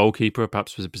new goalkeeper.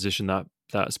 Perhaps was a position that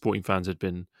Sporting fans had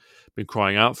been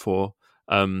crying out for.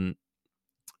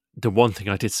 The one thing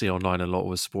I did see online a lot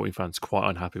was Sporting fans quite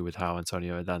unhappy with how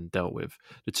Antonio Adan dealt with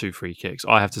the 2 free kicks.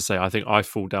 I have to say, I think I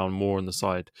fall down more on the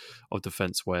side of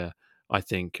defence, where I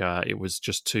think it was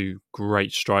just 2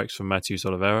 great strikes from Matheus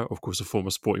Oliveira, of course, a former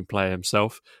Sporting player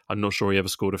himself. I'm not sure he ever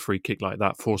scored a free kick like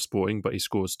that for Sporting, but he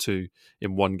scores 2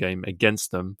 in one game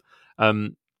against them.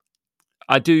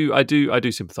 I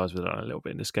do sympathise with that a little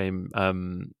bit in this game.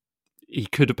 He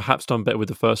could have perhaps done better with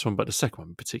the first one, but the second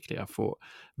one particularly, I thought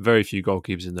very few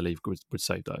goalkeepers in the league would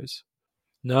save those.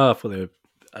 No, I thought they were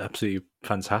absolutely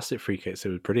fantastic free kicks. It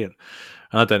was brilliant.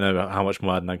 And I don't know how much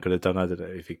more Adnan could have done. I don't know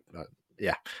if he.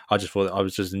 I just thought I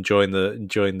was just enjoying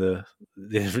the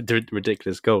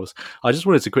ridiculous goals. I just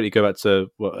wanted to quickly go back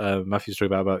to what Matthew's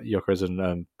talking about Gyökeres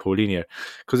and Paulinho,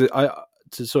 because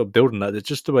to sort of build on that, it's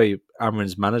just the way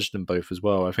Amorim's managed them both as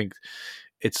well. I think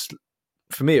it's,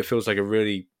 for me, it feels like a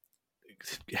really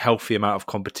healthy amount of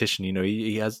competition.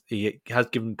 He has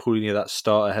given Paulinho that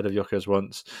start ahead of Gyökeres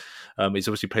once. He's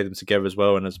obviously played them together as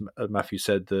well, and as Matthew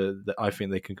said, I think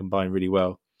they can combine really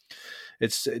well.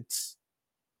 It's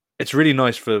really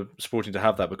nice for Sporting to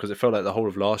have that, because it felt like the whole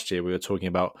of last year we were talking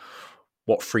about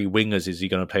what 3 wingers is he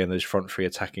going to play in those front 3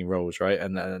 attacking roles, right?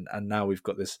 And now we've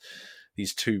got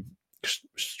these 2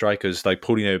 strikers, like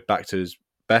Paulinho back to his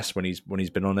best when he's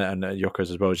been on it, and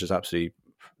Gyökeres as well is just absolutely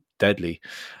deadly.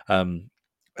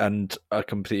 And I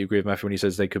completely agree with Matthew when he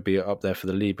says they could be up there for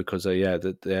the lead, because their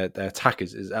attack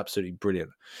is absolutely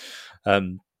brilliant.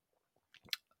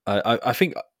 I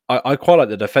think I quite like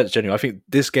the defense generally. I think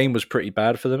this game was pretty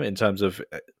bad for them in terms of,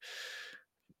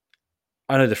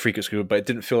 I know the free kicks good, but it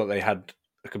didn't feel like they had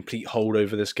a complete hold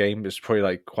over this game. It was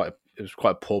probably quite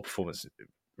a poor performance,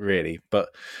 really. But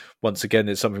once again,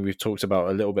 it's something we've talked about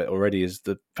a little bit already, is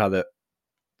the fact that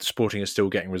Sporting is still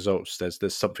getting results.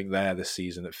 There's something there this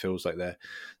season that feels like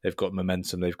they've got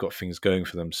momentum, they've got things going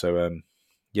for them. So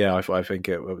I think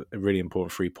a really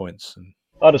important 3 points.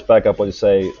 I'll just back up what you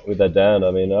say with that, Dan.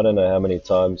 I mean, I don't know how many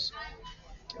times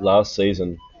last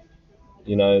season,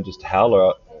 just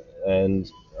howler, and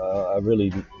I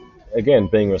really, again,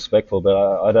 being respectful,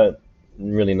 but I don't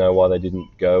really know why they didn't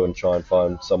go and try and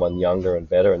find someone younger and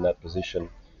better in that position,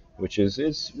 which is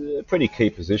a pretty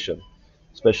key position,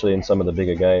 especially in some of the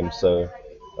bigger games. So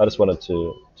I just wanted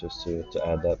to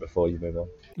add that before you move on.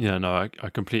 Yeah, no, I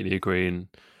completely agree, and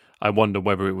I wonder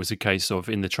whether it was a case of,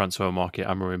 in the transfer market,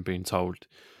 Amorim being told,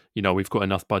 we've got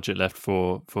enough budget left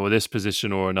for this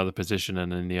position or another position,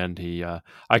 and in the end,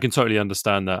 I can totally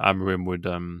understand that Amorim would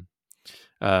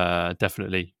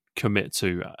definitely commit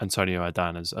to Antonio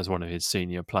Adan as one of his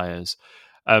senior players.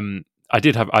 I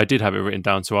did have it written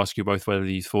down to ask you both whether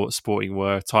you thought Sporting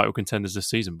were title contenders this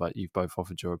season, but you've both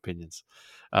offered your opinions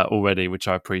already, which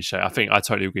I appreciate. I think I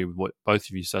totally agree with what both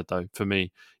of you said, though. For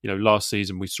me, last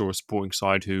season we saw a Sporting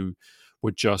side who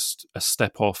were just a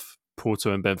step off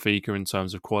Porto and Benfica in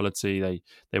terms of quality.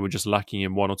 They were just lacking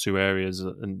in 1 or 2 areas,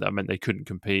 and that meant they couldn't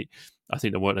compete. I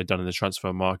think the work they've done in the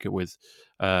transfer market with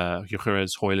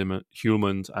Gyökeres,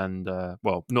 Hjulmand, and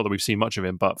not that we've seen much of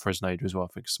him, but Fresneda as well,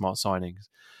 I think smart signings,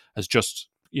 has just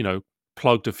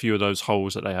plugged a few of those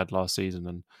holes that they had last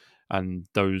season, and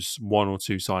those 1 or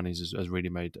 2 signings has really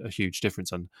made a huge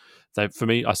difference. And for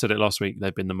me, I said it last week,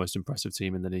 they've been the most impressive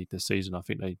team in the league this season. I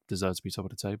think they deserve to be top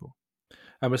of the table.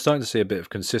 And we're starting to see a bit of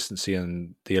consistency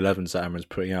in the 11s that Amorim's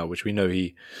putting out, which we know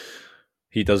he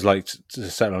does like to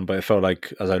settle on. But it felt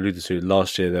like, as I alluded to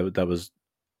last year, it was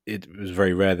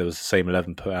very rare there was the same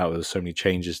 11 put out. There was so many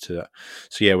changes to that.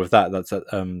 So yeah, with that's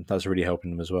really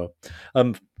helping them as well.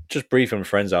 Just brief on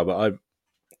Friends out, but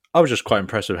I was just quite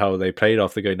impressed with how they played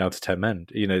after going down to 10 men.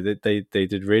 They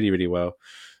did really, really well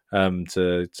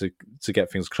to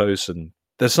get things close, and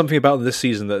there's something about them this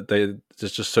season that they're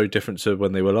just so different to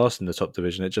when they were last in the top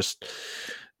division. It just,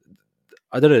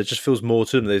 I don't know, it just feels more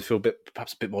to them. They feel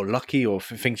perhaps a bit more lucky, or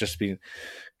things just been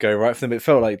going right for them. It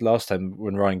felt like last time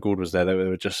when Ryan Gould was there, they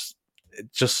were just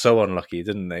so unlucky,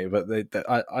 didn't they? But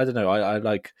I don't know. I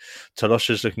like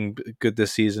Talosha's looking good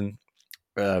this season.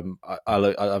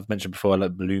 I've mentioned before, I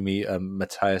like Bloomy,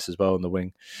 Matthias as well on the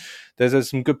wing. There's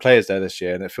some good players there this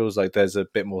year, and it feels like there's a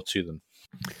bit more to them.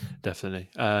 Definitely.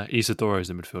 Isidoro is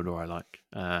the midfielder I like.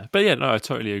 But yeah, no, I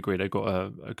totally agree. They've got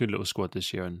a good little squad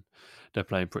this year, and they're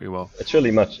playing pretty well. It's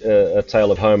really much a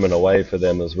tale of home and away for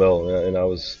them as well. And I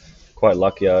was quite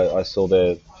lucky. I saw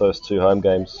their first 2 home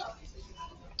games,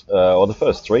 or the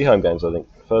first 3 home games, I think.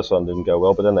 First one didn't go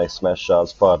well, but then they smashed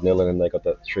Shards 5-0, and then they got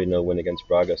that 3-0 win against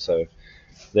Braga. So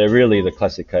they're really the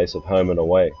classic case of home and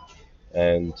away.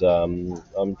 And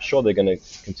I'm sure they're going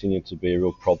to continue to be a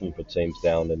real problem for teams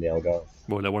down in the Algarve.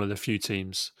 Well, they're one of the few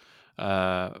teams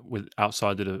with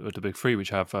outside of the big three which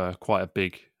have quite a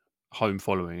big home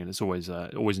following, and it's always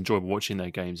enjoyable watching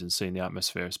their games and seeing the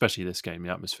atmosphere, especially this game,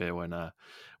 the atmosphere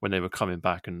when they were coming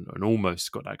back and almost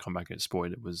got that comeback against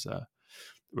Spoil. It was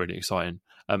really exciting.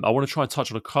 I want to try and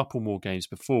touch on a couple more games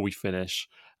before we finish.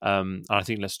 I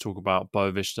think let's talk about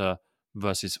Boavista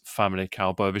versus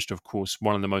Famalicão. Boavista, of course,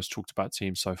 one of the most talked about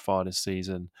teams so far this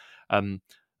season.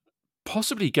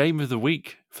 Possibly game of the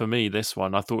week for me, this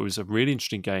one. I thought it was a really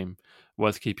interesting game,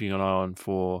 worth keeping an eye on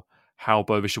for how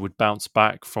Boavista would bounce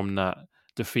back from that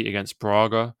defeat against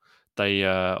Braga. They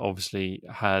obviously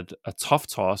had a tough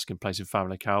task in placing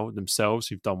Famalicão themselves,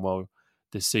 who've done well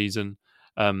this season.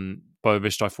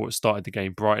 Boavista, I thought, started the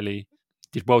game brightly,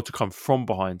 did well to come from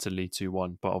behind to lead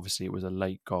 2-1, but obviously it was a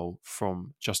late goal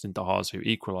from Justin Dahaz, who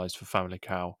equalised for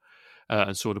Famalicão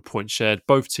and saw the point shared.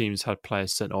 Both teams had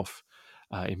players sent off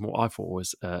in what I thought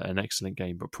was an excellent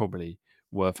game, but probably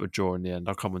worth a draw in the end.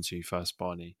 I'll come on to you first,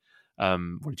 Barney.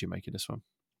 What did you make of this one?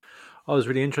 I was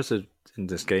really interested in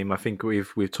this game. I think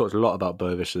we've talked a lot about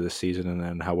Boavista this season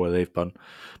and how well they've done,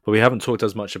 but we haven't talked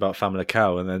as much about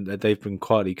Famalicão, and then they've been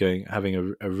quietly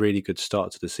having a really good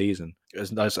start to the season.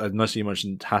 As nice you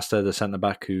mentioned Hasta, the centre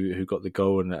back who got the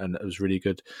goal, and it was really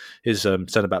good. His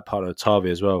centre back partner Tavi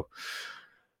as well.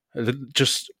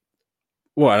 Just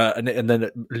well, and then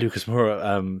Lucas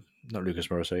Moura, not Lucas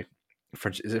Moura, sorry,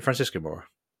 is it Francisco Moura?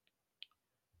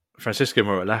 Francisco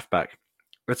Moura at left back.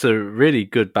 That's a really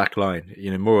good back line.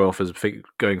 You know, Moura offers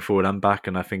going forward and back,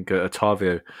 and I think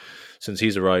Otavio, since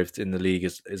he's arrived in the league,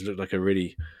 has looked like a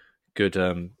really good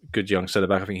young centre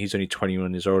back. I think he's only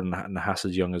 21 years old, and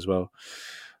Hassan's young as well.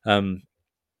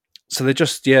 So they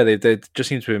just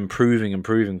seem to be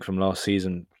improving from last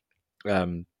season.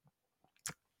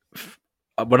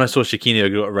 When I saw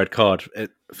Chiquinho got a red card,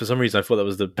 for some reason I thought that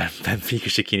was the Benfica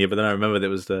Chiquinho, but then I remembered it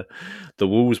was the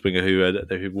Wolves winger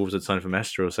who Wolves had signed from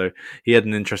Estoril. So he had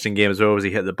an interesting game as well as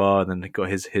he hit the bar and then got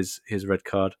his red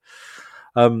card.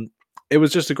 It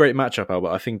was just a great matchup, Albert.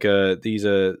 I think these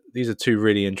are 2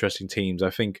 really interesting teams.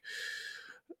 I think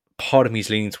part of me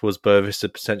is leaning towards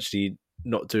Boavista potentially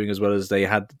not doing as well as they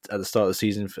had at the start of the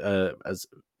season as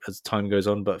time goes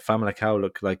on, but Famalicão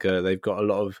look like they've got a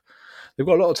lot of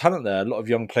talent there, a lot of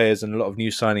young players and a lot of new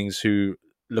signings who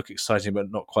look exciting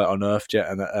but not quite unearthed yet,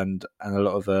 and a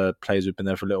lot of players who've been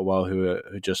there for a little while who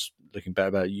are just looking better.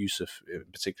 About Yusuf, in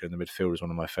particular in the midfield, is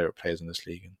one of my favourite players in this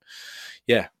league. And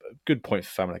yeah, good point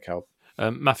for Famalicão.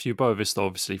 Matthew Boavista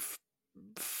obviously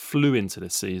flew into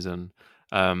this season.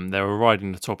 They were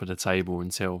riding the top of the table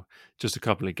until just a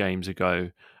couple of games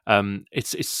ago.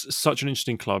 It's such an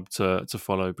interesting club to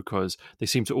follow because they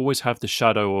seem to always have the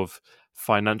shadow of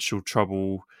financial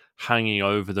trouble hanging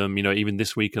over them. You know, even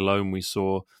this week alone, we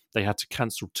saw they had to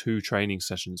cancel 2 training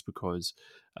sessions because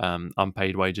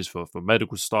unpaid wages for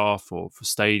medical staff or for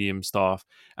stadium staff.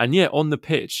 And yet on the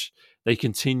pitch, they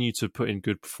continue to put in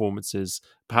good performances.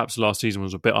 Perhaps last season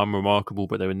was a bit unremarkable,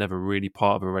 but they were never really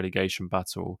part of a relegation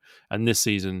battle. And this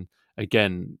season,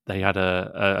 again, they had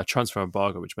a transfer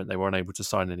embargo, which meant they weren't able to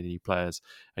sign any new players.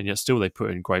 And yet still they put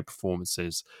in great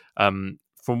performances.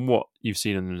 From what you've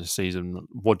seen in the season,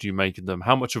 what do you make of them?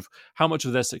 How much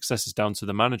of their success is down to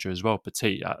the manager as well,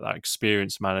 Petit, that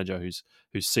experienced manager who's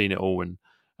seen it all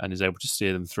and is able to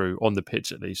steer them through, on the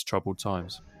pitch at least, troubled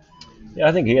times? Yeah,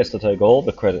 I think he has to take all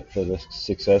the credit for the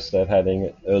success they've had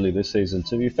early this season.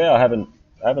 To be fair, I haven't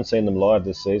seen them live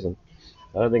this season.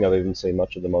 I don't think I've even seen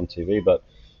much of them on TV, but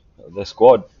their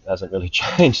squad hasn't really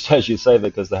changed, as you say,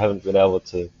 because they haven't been able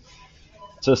to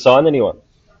sign anyone.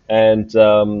 And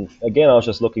again, I was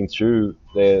just looking through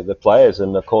the players,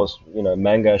 and of course, you know,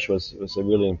 Mangash was a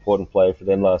really important player for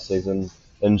them last season.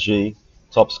 NG,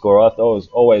 top scorer. I've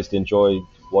always enjoyed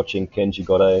watching Kenji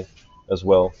Gode as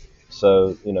well.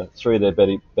 So, three of their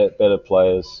better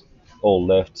players all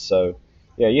left. So,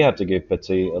 yeah, you have to give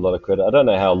Petit a lot of credit. I don't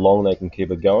know how long they can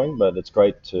keep it going, but it's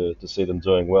great to see them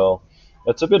doing well.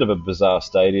 It's a bit of a bizarre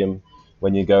stadium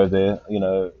when you go there.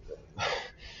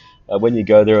 When you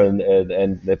go there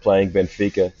and they're playing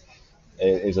Benfica,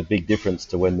 is a big difference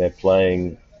to when they're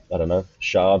playing, I don't know,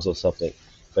 Shards or something.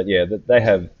 But yeah, they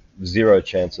have zero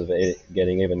chance of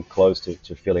getting even close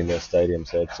to filling their stadium.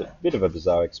 So it's a bit of a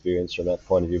bizarre experience from that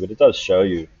point of view. But it does show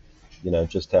you,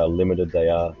 just how limited they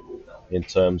are in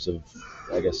terms of,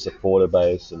 I guess, supporter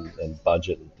base and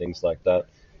budget and things like that.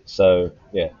 So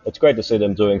yeah, it's great to see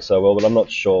them doing so well. But I'm not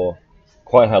sure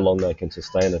quite how long they can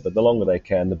sustain it. But the longer they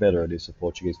can, the better it is for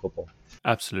Portuguese football.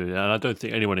 Absolutely, and I don't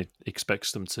think anyone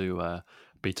expects them to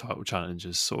be title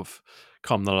challengers sort of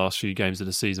come the last few games of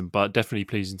the season. But definitely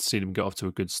pleasing to see them get off to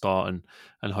a good start,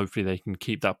 and hopefully they can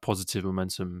keep that positive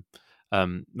momentum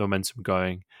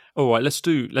going. All right, let's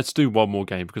do one more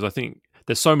game, because I think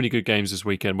there's so many good games this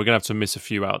weekend. We're gonna have to miss a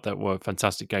few out that were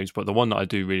fantastic games, but the one that I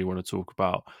do really want to talk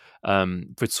about,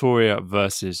 Vitoria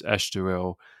versus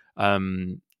Estoril.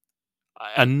 Um,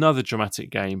 Another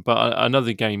dramatic game, but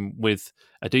another game with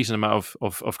a decent amount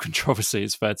of controversy,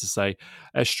 it's fair to say.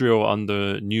 Estoril,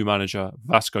 under new manager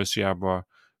Vasco Seabra,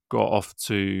 got off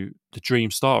to the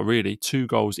dream start, really. 2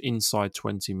 goals inside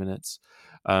 20 minutes.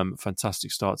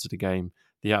 Fantastic start to the game.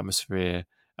 The atmosphere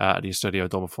at the Estadio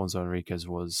Dom Afonso Henriquez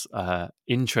was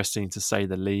interesting, to say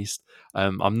the least.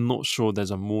 I'm not sure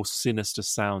there's a more sinister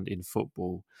sound in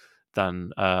football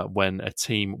than when a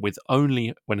stadium with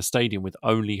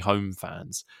only home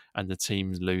fans, and the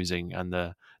team's losing, and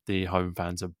the home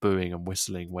fans are booing and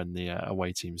whistling when the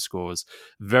away team scores.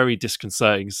 Very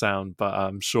disconcerting sound, but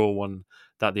I'm sure one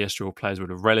that the Estoril players would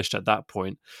have relished at that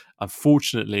point.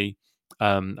 Unfortunately,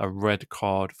 a red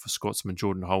card for Scotsman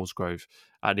Jordan Holsgrove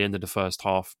at the end of the first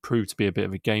half proved to be a bit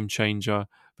of a game changer.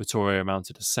 Vitoria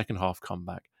mounted a second half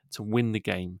comeback to win the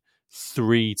game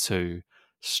 3-2.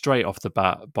 Straight off the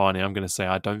bat, Barney, I'm going to say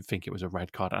I don't think it was a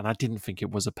red card, and I didn't think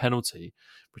it was a penalty,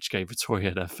 which gave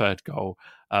Vitoria their third goal.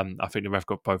 I think the ref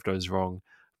got both those wrong,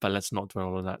 but let's not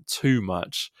dwell on that too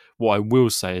much. What I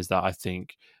will say is that I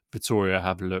think Vitoria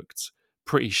have looked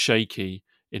pretty shaky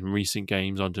in recent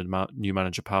games under new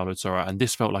manager Paulo Torre, and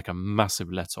this felt like a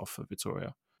massive let-off for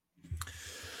Vitoria.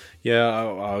 Yeah,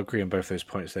 I'll agree on both those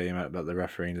points there about the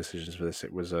refereeing decisions for this.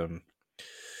 It was,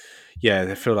 yeah,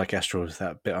 they feel like Estoril was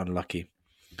that bit unlucky.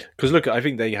 Because look, I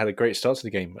think they had a great start to the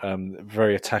game.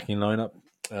 Very attacking lineup,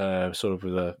 sort of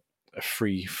with a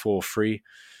 3-4-3.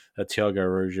 Thiago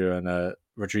Roja and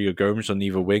Rodrigo Gomes on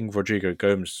either wing. Rodrigo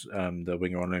Gomes, the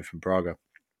winger on loan from Braga,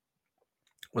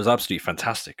 was absolutely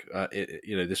fantastic.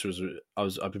 This was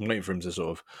I've been waiting for him to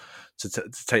sort of to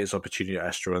take this opportunity at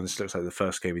Estoril, and this looks like the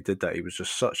first game he did that. He was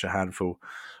just such a handful.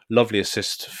 Lovely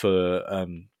assist for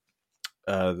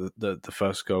the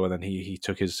first goal, and then he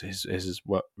took his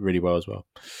work really well as well.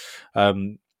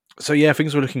 So yeah,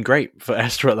 things were looking great for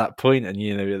Estoril at that point, and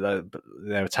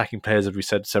their attacking players, as we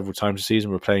said several times this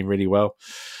season, were playing really well.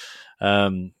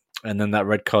 And then that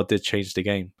red card did change the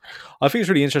game. I think it's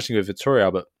really interesting with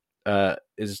Vitoria, but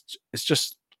it's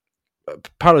just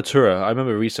Paulo Turra. I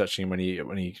remember researching him when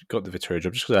he got the Vitoria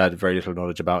job, just because I had very little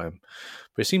knowledge about him.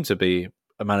 But he seemed to be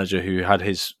a manager who had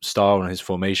his style and his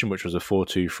formation, which was a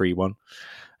 4-2-3-1.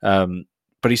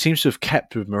 But he seems to have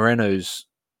kept with Moreno's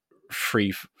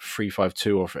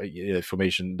 3-5-2 or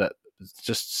formation. That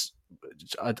just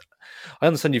I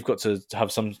understand you've got to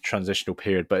have some transitional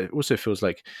period, but it also feels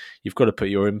like you've got to put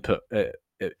your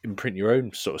imprint your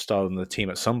own sort of style on the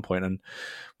team at some point. And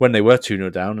when they were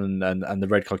 2-0 down and the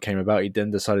red card came about, he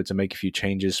then decided to make a few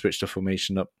changes, switch the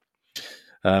formation up,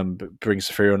 bring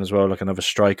Safiri on as well, like another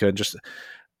striker,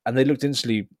 and they looked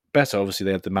instantly better. Obviously,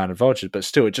 they had the man advantage, but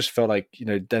still, it just felt like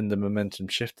then the momentum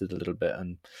shifted a little bit.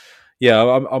 And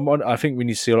yeah, I think we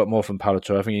need to see a lot more from Paulo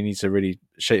Torre. I think he needs to really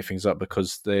shake things up,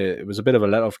 because it was a bit of a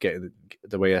let-off getting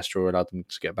the way Estoril allowed them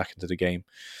to get back into the game.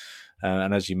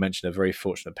 And as you mentioned, a very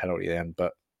fortunate penalty at the end,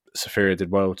 but Safiri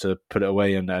did well to put it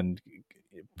away and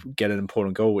get an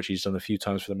important goal, which he's done a few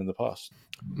times for them in the past.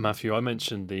 Matthew, I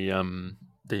mentioned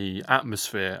the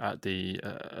atmosphere at the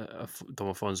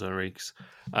Dom Afonso Henriquez.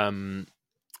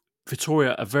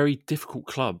 Vitoria, a very difficult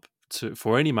club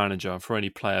for any manager, for any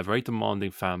player, very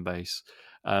demanding fan base.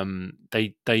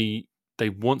 They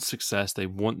want success. They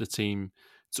want the team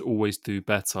to always do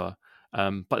better.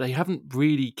 But they haven't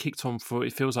really kicked on for,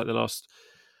 it feels like, the last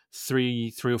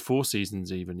three or four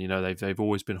seasons even. They've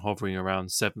always been hovering around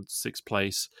 7th, 6th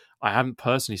place. I haven't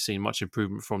personally seen much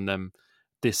improvement from them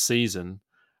this season.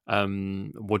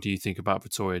 What do you think about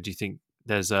Vitoria? Do you think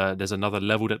there's another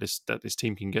level that this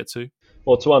team can get to?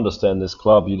 Well, to understand this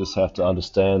club, you just have to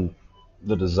understand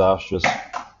the disastrous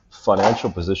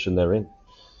financial position they're in,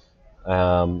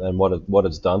 and what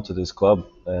it's done to this club,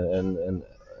 and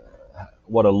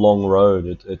what a long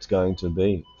road it's going to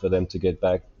be for them to get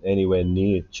back anywhere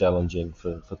near challenging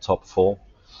for top four.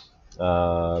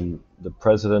 The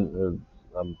president,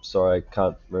 I'm sorry, I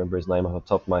can't remember his name off the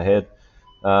top of my head.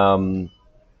 Um,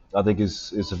 I think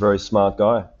is a very smart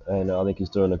guy, and I think he's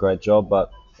doing a great job.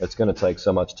 But it's going to take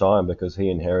so much time because he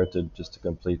inherited just a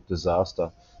complete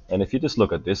disaster. And if you just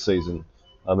look at this season,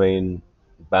 I mean,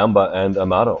 Bamba and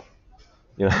Amado,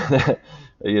 you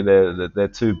know, they're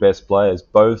two best players,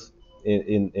 both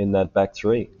in that back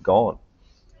three, gone.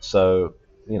 So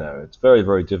it's very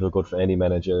very difficult for any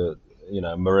manager.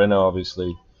 Moreno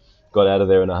obviously got out of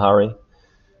there in a hurry.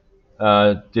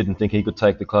 Didn't think he could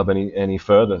take the club any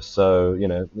further. So,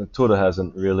 Tuta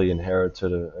hasn't really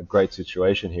inherited a great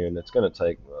situation here, and it's going to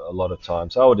take a lot of time.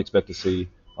 So I would expect to see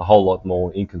a whole lot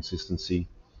more inconsistency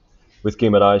with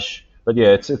Guimarães. But yeah,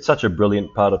 it's such a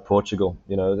brilliant part of Portugal.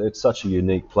 It's such a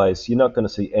unique place. You're not going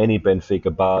to see any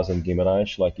Benfica bars in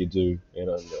Guimarães like you do,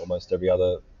 almost every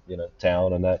other,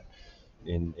 town and that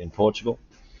in Portugal.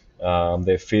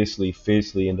 They're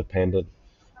fiercely independent,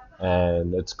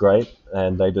 and it's great,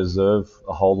 and they deserve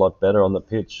a whole lot better on the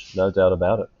pitch, no doubt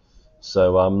about it.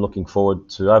 So I'm looking forward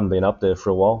to. I haven't been up there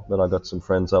for a while, but I got some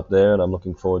friends up there, and I'm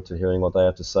looking forward to hearing what they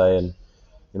have to say, and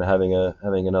having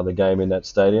another game in that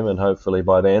stadium, and hopefully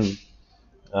by then,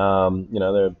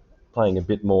 they're playing a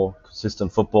bit more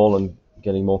consistent football and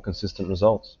getting more consistent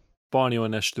results. Barney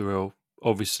and Estoril,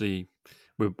 obviously,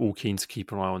 we're all keen to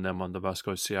keep an eye on them under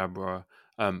Vasco Seabra.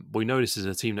 We know this is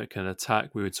a team that can attack.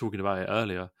 We were talking about it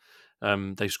earlier.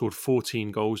 They've scored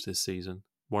 14 goals this season,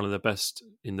 one of the best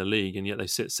in the league, and yet they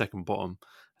sit second bottom.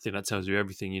 I think that tells you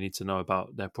everything you need to know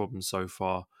about their problems so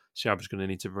far. Seabra's going to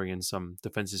need to bring in some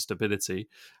defensive stability.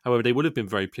 However, they would have been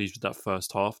very pleased with that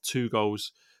first half. 2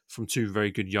 goals from 2 very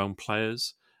good young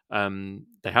players.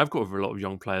 They have got a lot of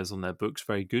young players on their books,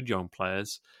 very good young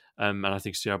players. And I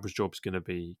think Seabra's job is going to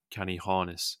be, can he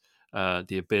harness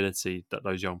the ability that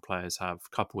those young players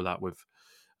have, couple that with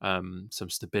some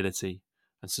stability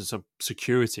and some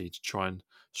security to try and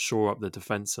shore up the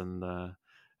defence and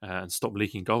stop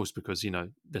leaking goals, because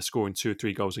they're scoring 2 or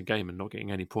 3 goals a game and not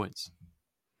getting any points.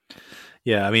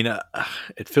 Yeah, I mean,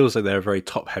 it feels like they're a very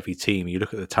top-heavy team. You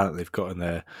look at the talent they've got in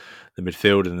the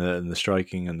midfield and the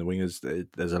striking and the wingers.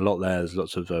 There's a lot there. There's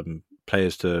lots of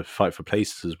players to fight for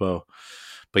places as well.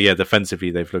 But yeah,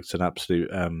 defensively, they've looked an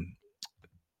absolute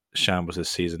shambles this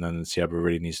season, and Seabra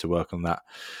really needs to work on that.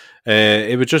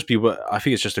 It would just be, I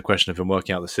think it's just a question of him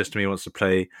working out the system he wants to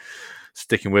play,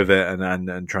 sticking with it,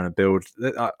 and trying to build.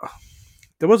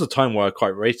 There was a time where I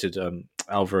quite rated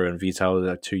Alvaro and Vital,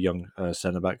 they're 2 young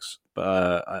centre backs,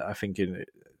 but I think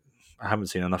I haven't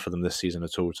seen enough of them this season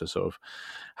at all to sort of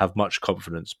have much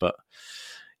confidence. But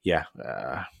yeah,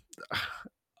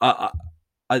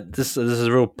 this is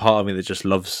a real part of me that just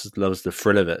loves the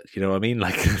thrill of it. You know what I mean?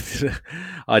 Like,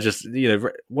 I just,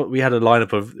 what we had a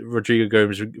lineup of Rodrigo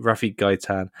Gomes, Rafi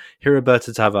Gaitan,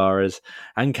 Heriberto Tavares,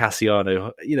 and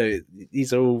Cassiano.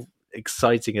 These are all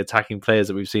exciting attacking players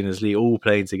that we've seen in this league all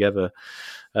playing together.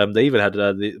 They even had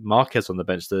the Marquez on the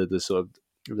bench, the sort of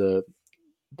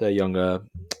the younger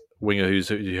winger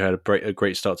who had a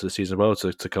great start to the season as well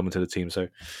to come into the team. So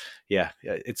yeah,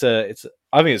 it's I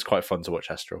think it's quite fun to watch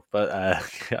Astro, but I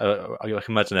can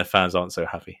imagine their fans aren't so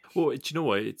happy. Well, do you know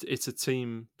what? It's a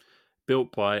team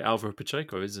built by Alvaro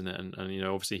Pacheco, isn't it? And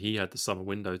obviously he had the summer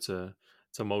window to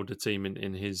mould the team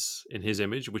in his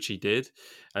image, which he did.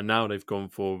 And now they've gone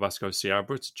for Vasco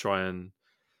Seabra to try and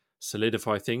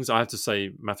solidify things. I have to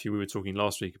say, Matthew, we were talking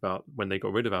last week about when they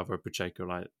got rid of Alvaro Pacheco.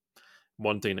 Like,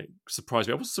 one thing that surprised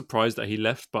me, I wasn't surprised that he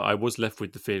left, but I was left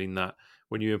with the feeling that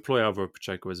when you employ Alvaro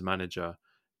Pacheco as manager,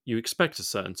 you expect a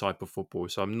certain type of football.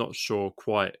 So I'm not sure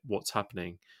quite what's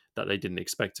happening that they didn't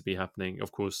expect to be happening.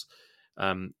 Of course,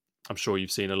 I'm sure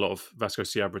you've seen a lot of Vasco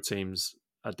Seabra teams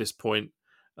at this point.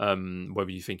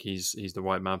 Whether you think he's the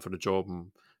right man for the job,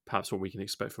 and perhaps what we can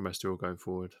expect from Estoril going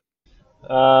forward.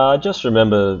 I just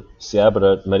remember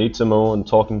Seabra at Maritimo and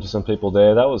talking to some people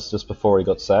there. That was just before he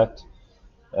got sacked.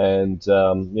 And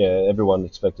everyone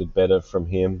expected better from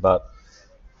him. But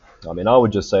I mean, I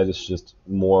would just say this is just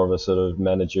more of a sort of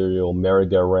managerial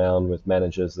merry-go-round with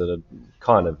managers that are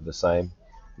kind of the same.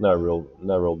 No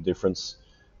real difference.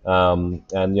 And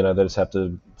they just have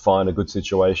to find a good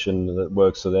situation that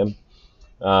works for them.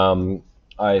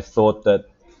 I thought that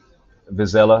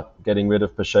Vizela getting rid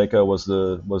of Pacheco was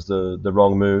the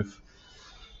wrong move,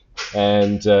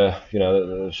 and it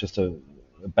was just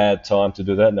a bad time to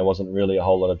do that, and there wasn't really a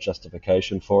whole lot of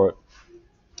justification for it.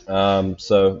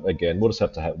 So again, we'll just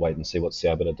have to wait and see what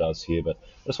Seabra does here. But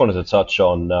I just wanted to touch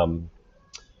on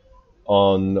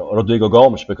Rodrigo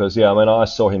Gomes because I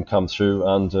saw him come through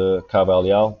under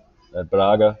Carvalhal at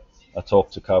Braga. I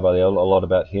talked to Carvalhal a lot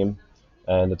about him,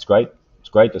 and it's great. It's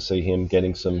great to see him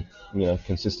getting some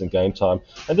consistent game time.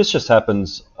 And this just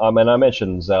happens. I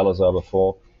mentioned Zalazar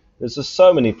before. There's just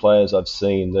so many players I've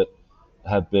seen that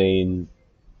have been,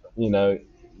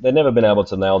 they've never been able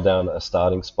to nail down a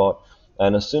starting spot.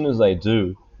 And as soon as they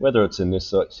do, whether it's in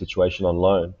this situation on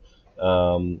loan,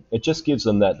 it just gives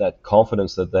them that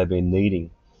confidence that they've been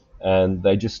needing, and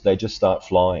they just start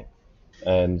flying.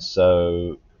 And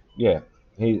so,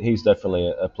 he's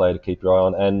definitely a player to keep your eye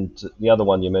on. And the other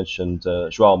one you mentioned,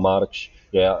 João Marques.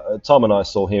 Tom and I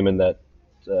saw him in that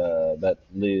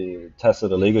Taça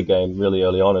da Liga game really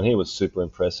early on, and he was super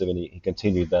impressive, and he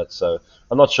continued that. So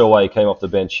I'm not sure why he came off the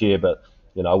bench here, but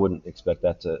I wouldn't expect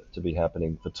that to be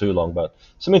happening for too long. But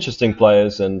some interesting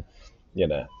players, and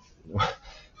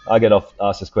I get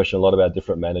asked this question a lot about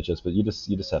different managers, but you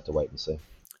just have to wait and see.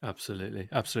 Absolutely.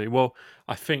 Well,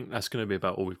 I think that's going to be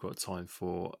about all we've got time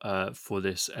for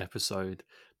this episode.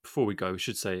 Before we go, we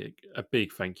should say a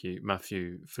big thank you,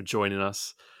 Matthew, for joining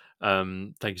us.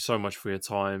 Thank you so much for your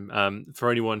time.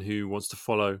 For anyone who wants to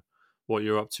follow what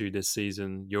you're up to this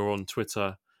season, you're on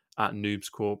Twitter at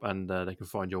NoobsCorp, and they can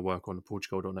find your work on the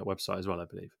Portugal.net website as well, I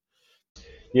believe.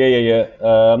 Yeah.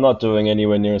 I'm not doing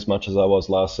anywhere near as much as I was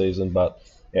last season, but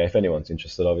if anyone's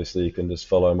interested, obviously you can just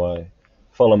follow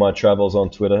my travels on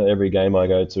Twitter. Every game I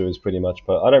go to is pretty much.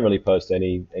 I don't really post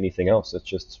anything else. It's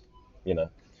just,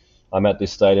 I'm at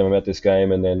this stadium, I'm at this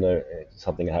game, and then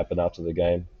something happened after the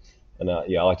game. And I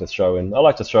like to throw in a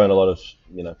lot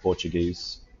of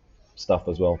Portuguese stuff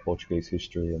as well, Portuguese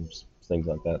history and things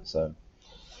like that. So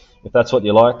if that's what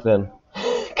you like, then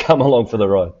come along for the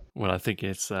ride. Well, I think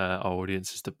it's our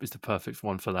audience is the perfect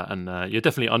one for that, and you're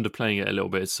definitely underplaying it a little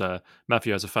bit. It's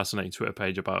Matthew has a fascinating Twitter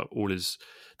page about all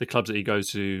the clubs that he goes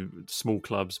to, small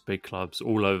clubs, big clubs,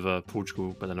 all over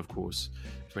Portugal, but then of course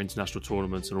for international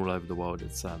tournaments and all over the world.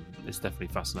 It's definitely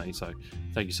fascinating. So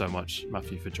thank you so much,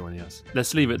 Matthew, for joining us.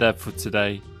 Let's leave it there for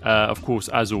today. Of course,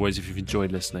 as always, if you've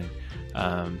enjoyed listening,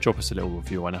 drop us a little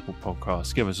review on Apple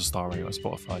Podcasts, give us a star rating on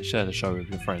Spotify, share the show with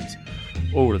your friends,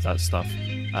 all of that stuff.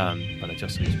 But it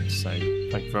just leaves me to say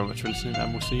thank you very much for listening,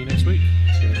 and we'll see you next week.